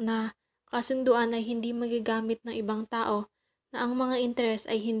na kasunduan ay hindi magagamit ng ibang tao na ang mga interes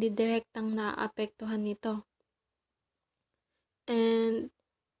ay hindi direktang naaapektuhan nito. And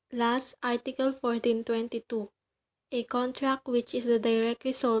last, Article 1422, a contract which is the direct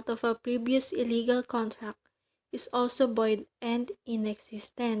result of a previous illegal contract is also void and in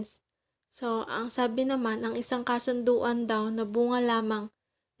existence. So, ang sabi naman, ang isang kasunduan daw na bunga lamang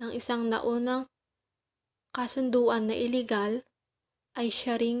ng isang naunang kasunduan na illegal ay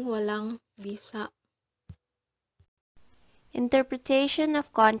siya ring walang bisa. Interpretation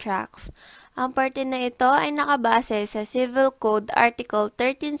of contracts. Ang parte na ito ay nakabase sa Civil Code Article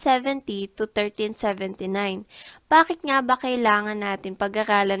 1370 to 1379. Bakit nga ba kailangan natin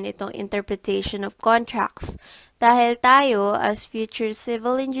pag-aralan itong interpretation of contracts? Dahil tayo, as future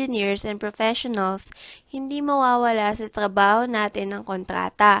civil engineers and professionals, hindi mawawala sa trabaho natin ang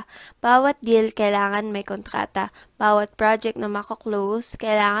kontrata. Bawat deal kailangan may kontrata. Bawat project na makaklose,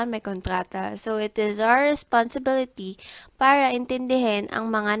 kailangan may kontrata. So it is our responsibility para intindihin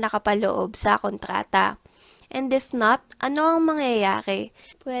ang mga nakapaloob sa kontrata. And if not, ano ang mangyayari?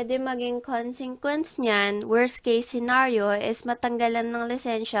 Pwede maging consequence niyan, worst case scenario is matanggalan ng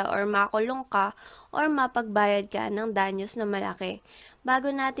lisensya or makulong ka or mapagbayad ka ng danyos na malaki.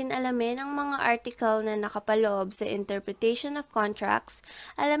 Bago natin alamin ang mga article na nakapaloob sa interpretation of contracts,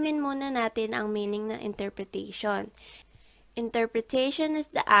 alamin muna natin ang meaning ng interpretation. Interpretation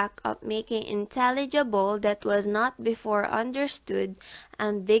is the act of making intelligible that was not before understood,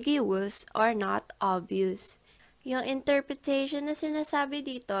 ambiguous, or not obvious. Yung interpretation na sinasabi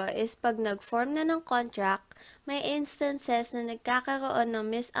dito is pag nag-form na ng contract, may instances na nagkakaroon ng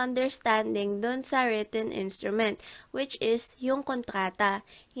misunderstanding dun sa written instrument, which is yung kontrata.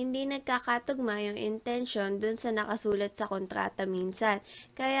 Hindi nagkakatugma yung intention dun sa nakasulat sa kontrata minsan,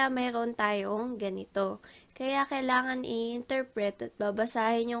 kaya mayroon tayong ganito. Kaya kailangan i-interpret at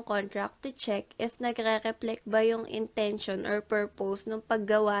babasahin yung contract to check if nagre-reflect ba yung intention or purpose ng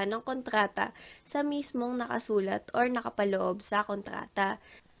paggawa ng kontrata sa mismong nakasulat or nakapaloob sa kontrata.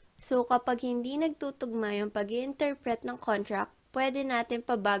 So kapag hindi nagtutugma yung pag-i-interpret ng contract, pwede natin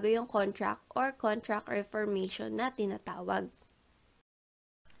pabago yung contract or contract reformation na tinatawag.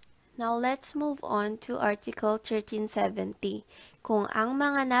 Now let's move on to Article 1370. Kung ang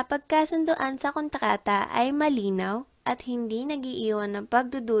mga napagkasunduan sa kontrata ay malinaw at hindi nagiiwan ng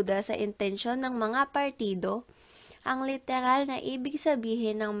pagdududa sa intensyon ng mga partido, ang literal na ibig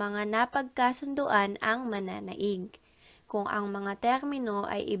sabihin ng mga napagkasunduan ang mananaig. Kung ang mga termino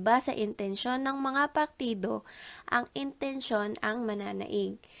ay iba sa intensyon ng mga partido, ang intensyon ang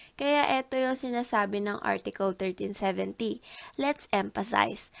mananaig. Kaya ito yung sinasabi ng Article 1370. Let's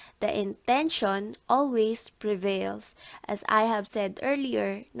emphasize, the intention always prevails. As I have said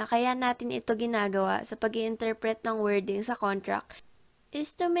earlier, na kaya natin ito ginagawa sa pag-i-interpret ng wording sa contract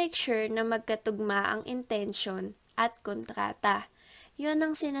is to make sure na magkatugma ang intention at kontrata. Yun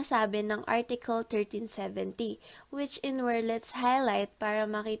ang sinasabi ng Article 1370, which in word let's highlight para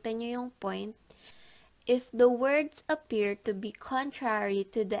makita nyo yung point. If the words appear to be contrary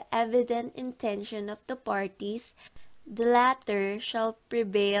to the evident intention of the parties, the latter shall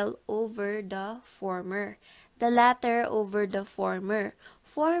prevail over the former. The latter over the former.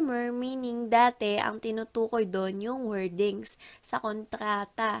 Former meaning dati ang tinutukoy doon yung wordings. Sa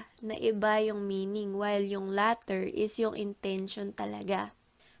kontrata na iba yung meaning while yung latter is yung intention talaga.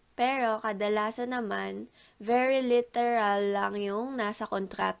 Pero kadalasan naman, very literal lang yung nasa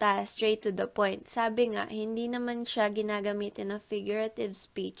kontrata, straight to the point. Sabi nga, hindi naman siya ginagamitin ng figurative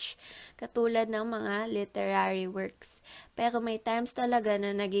speech, katulad ng mga literary works. Pero may times talaga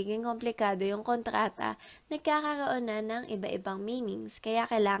na nagiging komplikado yung kontrata, nagkakaroon na ng iba-ibang meanings, kaya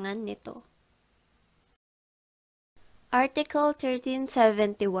kailangan nito. Article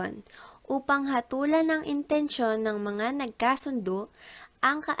 1371. Upang hatulan ang intensyon ng mga nagkasundo,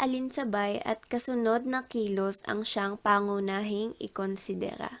 ang kaalinsabay at kasunod na kilos ang siyang pangunahing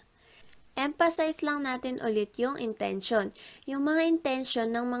ikonsidera. Emphasize lang natin ulit yung intention. Yung mga intention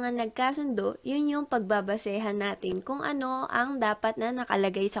ng mga nagkasundo, yun yung pagbabasehan natin kung ano ang dapat na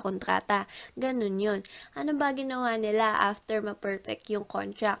nakalagay sa kontrata. Ganun yun. Ano ba ginawa nila after ma-perfect yung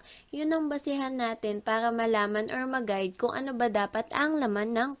contract? Yun ang basehan natin para malaman or mag-guide kung ano ba dapat ang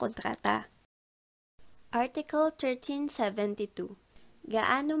laman ng kontrata. Article 1372.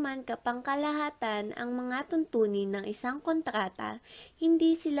 Gaano man kapangkalahatan ang mga tuntunin ng isang kontrata,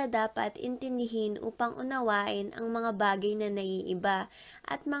 hindi sila dapat intindihin upang unawain ang mga bagay na naiiba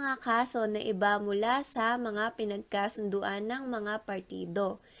at mga kaso na iba mula sa mga pinagkasunduan ng mga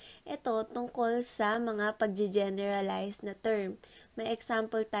partido. Ito tungkol sa mga pag-generalize na term. May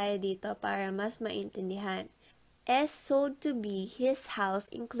example tayo dito para mas maintindihan. S sold to be his house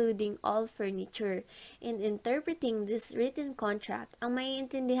including all furniture. In interpreting this written contract, ang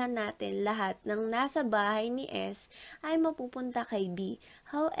maiintindihan natin lahat ng nasa bahay ni S ay mapupunta kay B.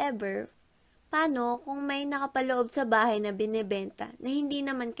 However, paano kung may nakapaloob sa bahay na binebenta na hindi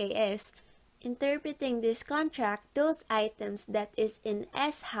naman kay S? Interpreting this contract, those items that is in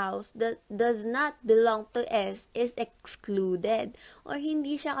S house that does not belong to S is excluded or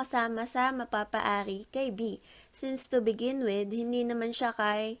hindi siya kasama sa mapapaari kay B. Since to begin with, hindi naman siya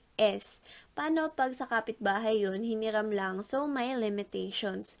kay S. Paano pag sa kapitbahay yun, hiniram lang, so may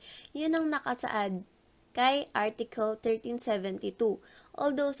limitations. Yun ang nakasaad kay Article 1372.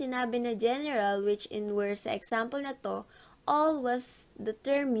 Although sinabi na general, which in words sa example na to, all was the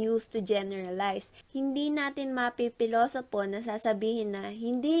term used to generalize. Hindi natin mapipilosopo na sasabihin na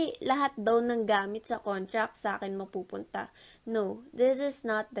hindi lahat daw ng gamit sa contract sa akin mapupunta. No, this is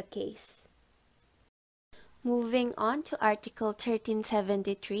not the case. Moving on to Article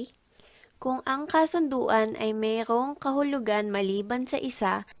 1373. Kung ang kasunduan ay mayroong kahulugan maliban sa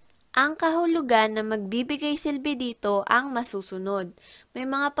isa, ang kahulugan na magbibigay silbi dito ang masusunod. May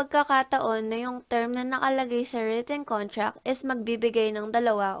mga pagkakataon na yung term na nakalagay sa written contract is magbibigay ng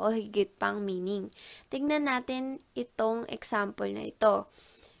dalawa o higit pang meaning. Tignan natin itong example na ito.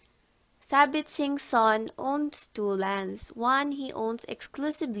 Sabit Singh's son owns two lands. One he owns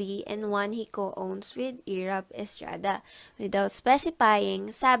exclusively and one he co-owns with Irap Estrada. Without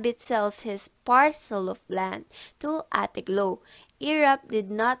specifying, Sabit sells his parcel of land to Atiglo. Irap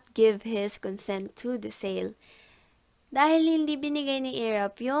did not give his consent to the sale. Dahil hindi binigay ni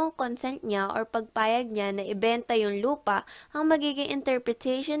Irap yung consent niya or pagpayag niya na ibenta yung lupa, ang magiging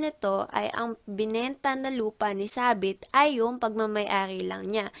interpretation nito ay ang binenta na lupa ni Sabit ay yung pagmamay-ari lang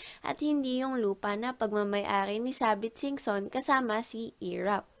niya at hindi yung lupa na pagmamay-ari ni Sabit Singson kasama si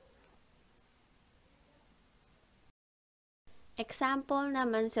Irap. Example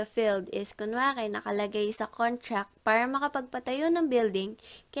naman sa field is kunwari nakalagay sa contract para makapagpatayo ng building,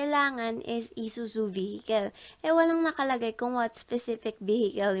 kailangan is Isuzu vehicle. Walang nakalagay kung what specific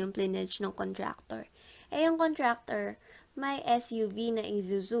vehicle yung plinage ng contractor. Yung contractor may SUV na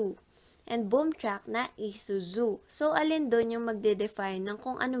Isuzu. and boom truck na Isuzu. So, alin doon yung magde-define ng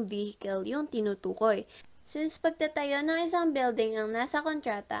kung anong vehicle yung tinutukoy. Since pagtatayo ng isang building ang nasa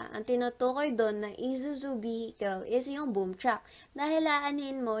kontrata, ang tinutukoy doon na Isuzu vehicle is yung boom truck. Dahil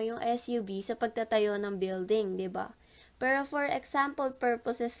aanin mo yung SUV sa pagtatayo ng building, di ba? Pero for example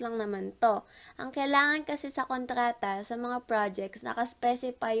purposes lang naman to. Ang kailangan kasi sa kontrata sa mga projects,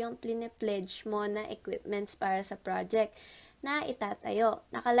 nakaspecify yung pledge mo na equipments para sa project na itatayo.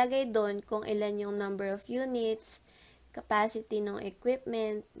 Nakalagay doon kung ilan yung number of units, capacity ng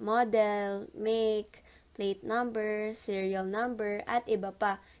equipment, model, make, plate number, serial number, at iba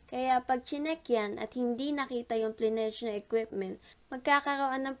pa. Kaya pag chinek yan at hindi nakita yung plinedge na equipment,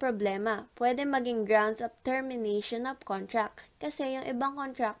 magkakaroon ng problema. Pwede maging grounds of termination of contract. Kasi yung ibang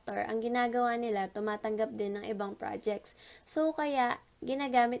contractor, ang ginagawa nila, tumatanggap din ng ibang projects. So kaya,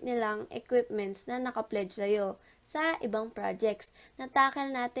 ginagamit nilang equipments na nakapledge sa'yo sa ibang projects. Natakal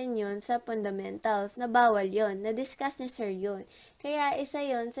natin yun sa fundamentals, na bawal yun, na-discuss ni Sir yun. Kaya isa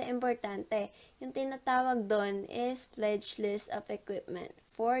yun sa importante. Yung tinatawag doon is pledge list of equipment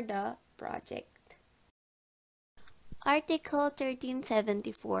for the project. Article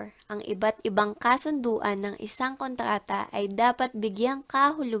 1374. Ang iba't ibang kasunduan ng isang kontrata ay dapat bigyang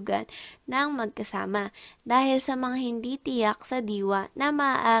kahulugan ng magkasama dahil sa mga hindi tiyak sa diwa na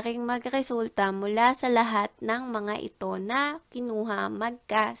maaaring magresulta mula sa lahat ng mga ito na kinuha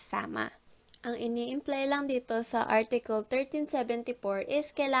magkasama. Ang ini-imply lang dito sa Article 1374 is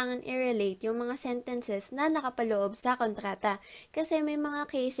kailangan i-relate yung mga sentences na nakapaloob sa kontrata kasi may mga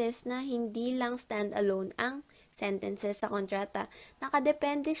cases na hindi lang stand-alone ang sentences sa kontrata.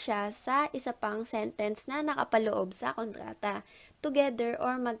 Nakadepende siya sa isa pang sentence na nakapaloob sa kontrata, together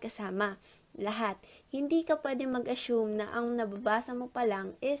or magkasama. Lahat. Hindi ka pwede mag-assume na ang nababasa mo pa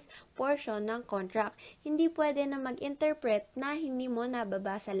lang is portion ng contract. Hindi pwede na mag-interpret na hindi mo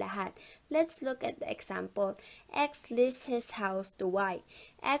nababasa lahat. Let's look at the example. X lists his house to Y.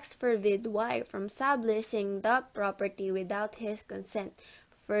 X forbid Y from subleasing the property without his consent.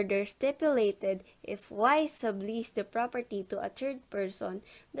 Further stipulated, if Y sublease the property to a third person,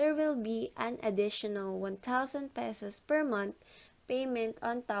 there will be an additional 1,000 pesos per month payment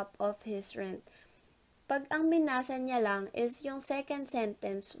on top of his rent. Pag ang binasa niya lang is yung second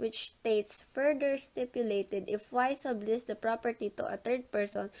sentence which states further stipulated if Y sublease the property to a third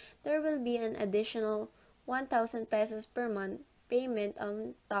person, there will be an additional 1,000 pesos per month payment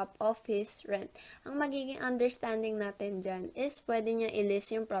on top of his rent. Ang magiging understanding natin dyan is pwede niya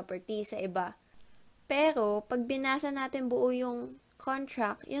i-list yung property sa iba. Pero, pag binasa natin buo yung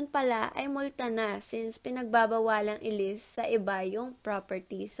contract, yun pala ay multa na since pinagbabawalang i-list sa iba yung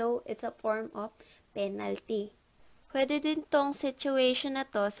property. So, it's a form of penalty. Pwede din tong situation na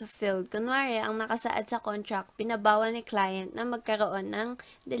to sa field. Kunwari, ang nakasaad sa contract, pinabawal ni client na magkaroon ng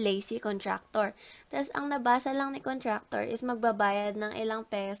delay si contractor. Tapos, ang nabasa lang ni contractor is magbabayad ng ilang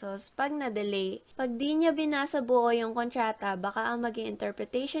pesos pag na-delay. Pag di niya binasa buo yung kontrata, baka ang maging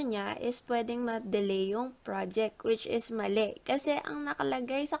interpretation niya is pwedeng ma-delay yung project, which is mali. Kasi ang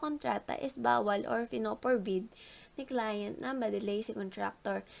nakalagay sa kontrata is bawal or finoforbid ni client na ma-delay si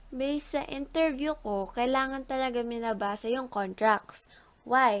contractor. Based sa interview ko, kailangan talaga binabasa yung contracts.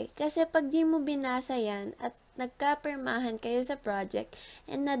 Why? Kasi pag di mo binasa yan at nagkapirmahan kayo sa project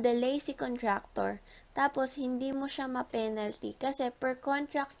and na-delay si contractor, tapos hindi mo siya ma-penalty kasi per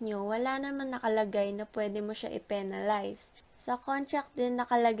contract nyo, wala naman nakalagay na pwede mo siya i-penalize. Sa contract din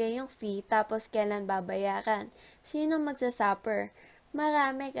nakalagay yung fee tapos kailan babayaran. Sino magsasuffer?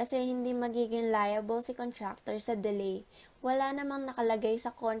 Marami kasi hindi magiging liable si contractor sa delay. Wala namang nakalagay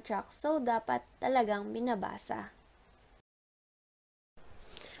sa contract so dapat talagang binabasa.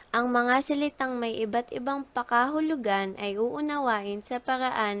 Ang mga salitang may iba't ibang pakahulugan ay uunawain sa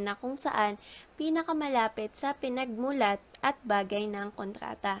paraan na kung saan pinakamalapit sa pinagmulat at bagay ng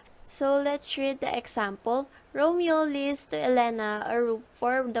kontrata. So let's read the example. Romeo leases to Elena a roof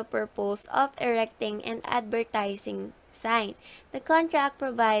for the purpose of erecting an advertising sign. The contract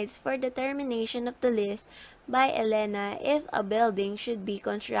provides for the termination of the lease by Elena if a building should be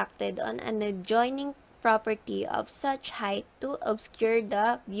constructed on an adjoining property of such height to obscure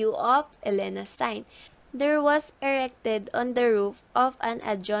the view of Elena's sign. There was erected on the roof of an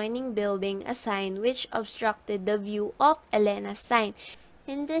adjoining building a sign which obstructed the view of Elena's sign.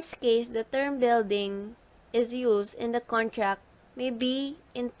 In this case, the term building is used in the contract may be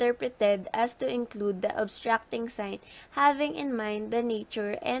interpreted as to include the obstructing sign, having in mind the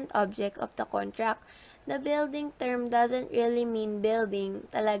nature and object of the contract. The building term doesn't really mean building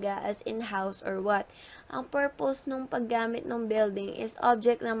talaga as in house or what. Ang purpose nung paggamit ng building is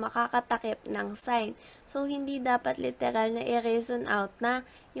object na makakatakip ng sign. So, hindi dapat literal na i-reason out na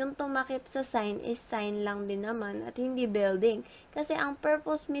yung tumakip sa sign is sign lang din naman at hindi building. Kasi ang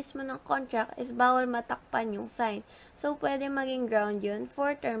purpose mismo ng contract is bawal matakpan yung sign. So, pwede maging ground yun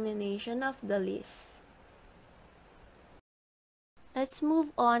for termination of the lease. Let's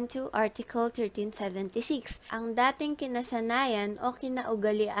move on to Article 1376. Ang dating kinasanayan o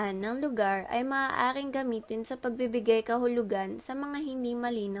kinaugalian ng lugar ay maaaring gamitin sa pagbibigay kahulugan sa mga hindi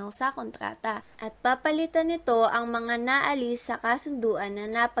malinaw sa kontrata at papalitan nito ang mga naalis sa kasunduan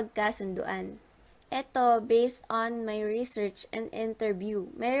na napagkasunduan. Ito, based on my research and interview,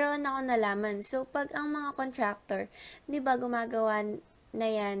 meron ako nalaman. So, pag ang mga contractor, di ba gumagawa na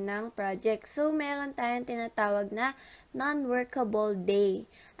yan ng project. So, meron tayong tinatawag na non-workable day.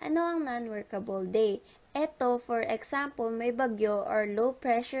 Ano ang non-workable day? Ito, for example, may bagyo or low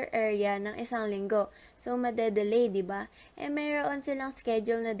pressure area ng isang linggo. So, madedelay, di ba? Mayroon silang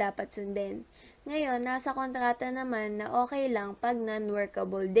schedule na dapat sundin. Ngayon, nasa kontrata naman na okay lang pag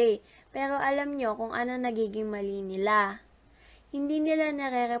non-workable day. Pero alam nyo kung ano nagiging mali nila. Hindi nila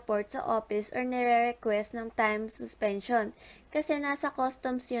nare-report sa office or nare-request ng time suspension kasi nasa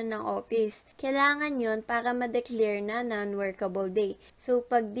customs yun ng office. Kailangan yun para ma-declare na non-workable day. So,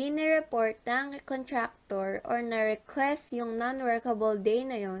 pag di nireport ng contractor or na-request yung non-workable day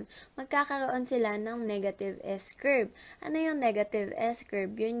na yun, magkakaroon sila ng negative S-curve. Ano yung negative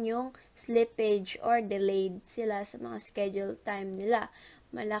S-curve? Yun yung slippage or delayed sila sa mga schedule time nila.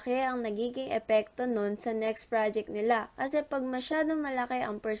 Malaki ang nagiging epekto nun sa next project nila. Kasi pag masyadong malaki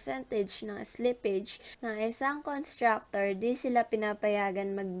ang percentage ng slippage ng isang constructor, di sila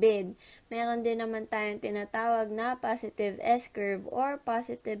pinapayagan mag-bid. Meron din naman tayong tinatawag na positive S-curve or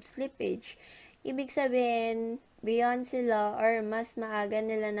positive slippage. Ibig sabihin, beyond sila or mas maaga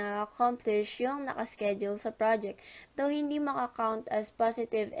nila na-accomplish yung nakaschedule sa project. Though hindi makakount as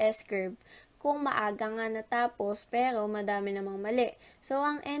positive S-curve kung maaga nga natapos pero madami namang mali. So,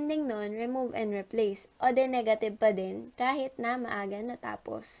 ang ending nun, remove and replace. O de negative pa din kahit na maaga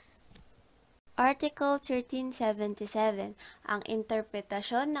natapos. Article 1377. Ang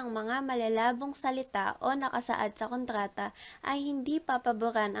interpretasyon ng mga malalabong salita o nakasaad sa kontrata ay hindi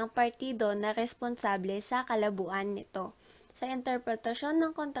papaboran ang partido na responsable sa kalabuan nito. Sa interpretasyon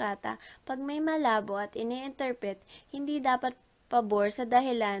ng kontrata, pag may malabo at ini-interpret, hindi dapat pabor sa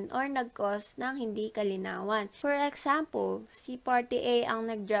dahilan or nag-cause ng hindi kalinawan. For example, si Party A ang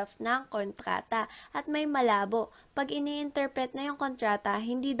nag-draft ng kontrata at may malabo. Pag ini-interpret na yung kontrata,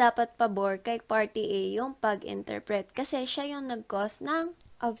 hindi dapat pabor kay Party A yung pag-interpret kasi siya yung nag-cause ng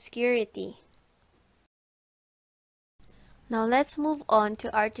obscurity. Now, let's move on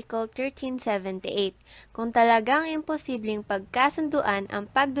to Article 1378. Kung talagang imposibleng pagkasunduan ang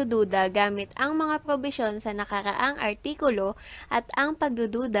pagdududa gamit ang mga probisyon sa nakaraang artikulo at ang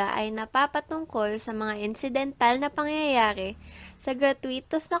pagdududa ay napapatungkol sa mga incidental na pangyayari, sa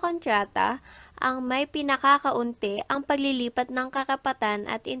gratuitous na kontrata, ang may pinakakaunti ang paglilipat ng karapatan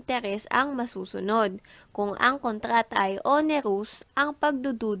at interes ang masusunod. Kung ang kontrata ay onerous, ang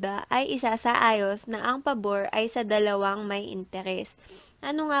pagdududa ay isasaayos na ang pabor ay sa dalawang may interes.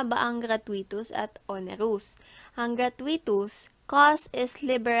 Ano nga ba ang gratuitous at onerous? Ang gratuitous, cause is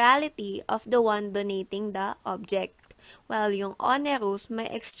liberality of the one donating the object, while yung onerous may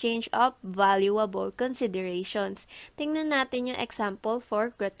exchange of valuable considerations. Tingnan natin yung example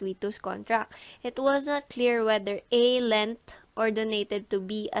for gratuitous contract. It was not clear whether A lent or donated to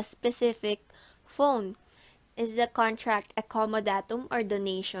B a specific phone. Is the contract a comodatum or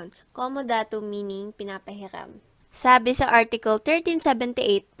donation? Comodatum meaning pinapahiram. Sabi sa Article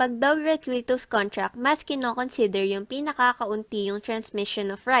 1378, pag daw gratuitous contract, mas kinoconsider yung pinakakaunti yung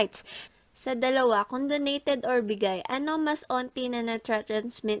transmission of rights. Sa dalawa, kung donated or bigay, ano mas onti na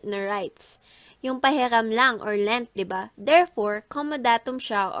na-transmit na rights? Yung pahiram lang or lent, diba? Therefore, comodatum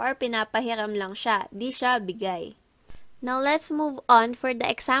siya or pinapahiram lang siya, di siya bigay. Now, let's move on for the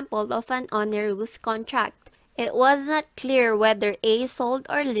example of an onerous contract. It was not clear whether A sold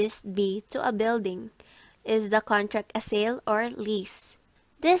or leased B to a building. Is the contract a sale or lease?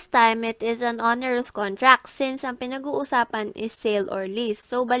 This time, it is an onerous contract since ang pinag-uusapan is sale or lease.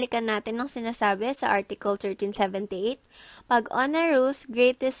 So, balikan natin ang sinasabi sa Article 1378. Pag onerous,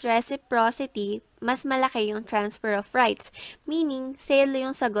 greatest reciprocity, mas malaki yung transfer of rights, meaning sale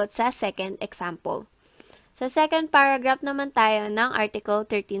yung sagot sa second example. Sa second paragraph naman tayo ng Article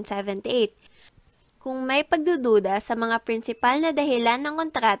 1378. Kung may pagdududa sa mga prinsipal na dahilan ng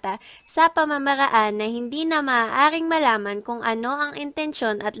kontrata sa pamamaraan na hindi na maaaring malaman kung ano ang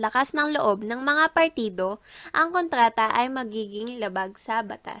intensyon at lakas ng loob ng mga partido, ang kontrata ay magiging labag sa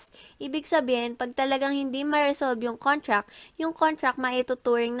batas. Ibig sabihin, pag talagang hindi ma-resolve yung contract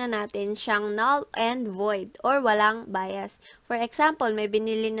maituturing na natin siyang null and void or walang bias. For example, may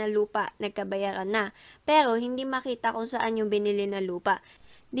binili na lupa, nagkabayaran na, pero hindi makita kung saan yung binili na lupa.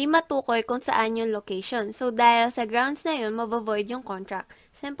 Di matukoy kung saan yung location. So, dahil sa grounds na yun, mavovoid yung contract.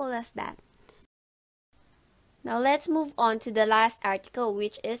 Simple as that. Now, let's move on to the last article,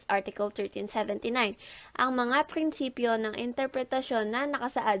 which is Article 1379. Ang mga prinsipyo ng interpretasyon na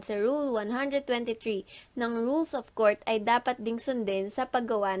nakasaad sa Rule 123 ng Rules of Court ay dapat ding sundin sa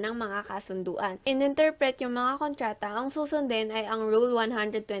paggawa ng mga kasunduan. In-interpret yung mga kontrata, ang susundin ay ang Rule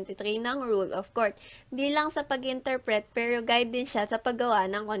 123 ng Rule of Court. Di lang sa pag-interpret, pero guide din siya sa paggawa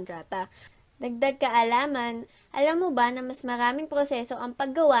ng kontrata. Dagdag kaalaman, alam mo ba na mas maraming proseso ang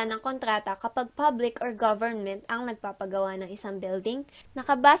paggawa ng kontrata kapag public or government ang nagpapagawa ng isang building?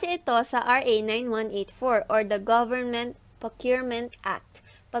 Nakabase ito sa RA 9184 or the Government Procurement Act.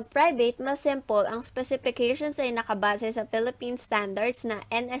 Pag private, mas simple, ang specifications ay nakabase sa Philippine Standards na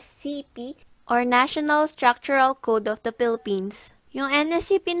NSCP or National Structural Code of the Philippines. Yung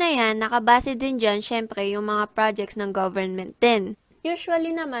NSCP na yan, nakabase din dyan syempre yung mga projects ng government din. Usually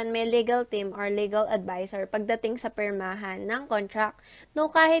naman, may legal team or legal advisor pagdating sa pirmahan ng contract.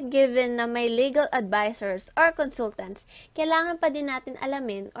 No, kahit given na may legal advisors or consultants, kailangan pa din natin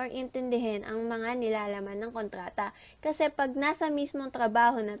alamin or intindihin ang mga nilalaman ng kontrata. Kasi pag nasa mismong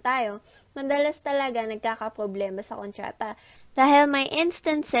trabaho na tayo, madalas talaga nagkakaproblema sa kontrata. Dahil may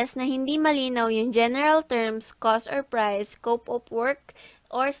instances na hindi malinaw yung general terms, cost or price, scope of work,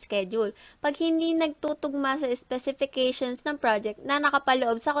 or schedule. Pag hindi nagtutugma sa specifications ng project na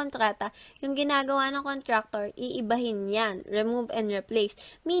nakapaloob sa kontrata, yung ginagawa ng contractor, iibahin yan, remove and replace.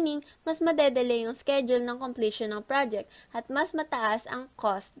 Meaning, mas madedelay yung schedule ng completion ng project at mas mataas ang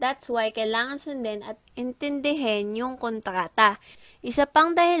cost. That's why kailangan sundin at intindihin yung kontrata. Isa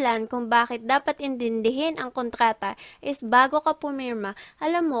pang dahilan kung bakit dapat intindihin ang kontrata is bago ka pumirma,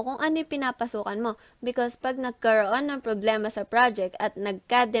 alam mo kung ano yung pinapasukan mo. Because pag nagkaroon ng problema sa project at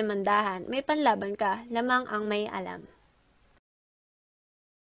nagkademandahan, may panlaban ka, lamang ang may alam.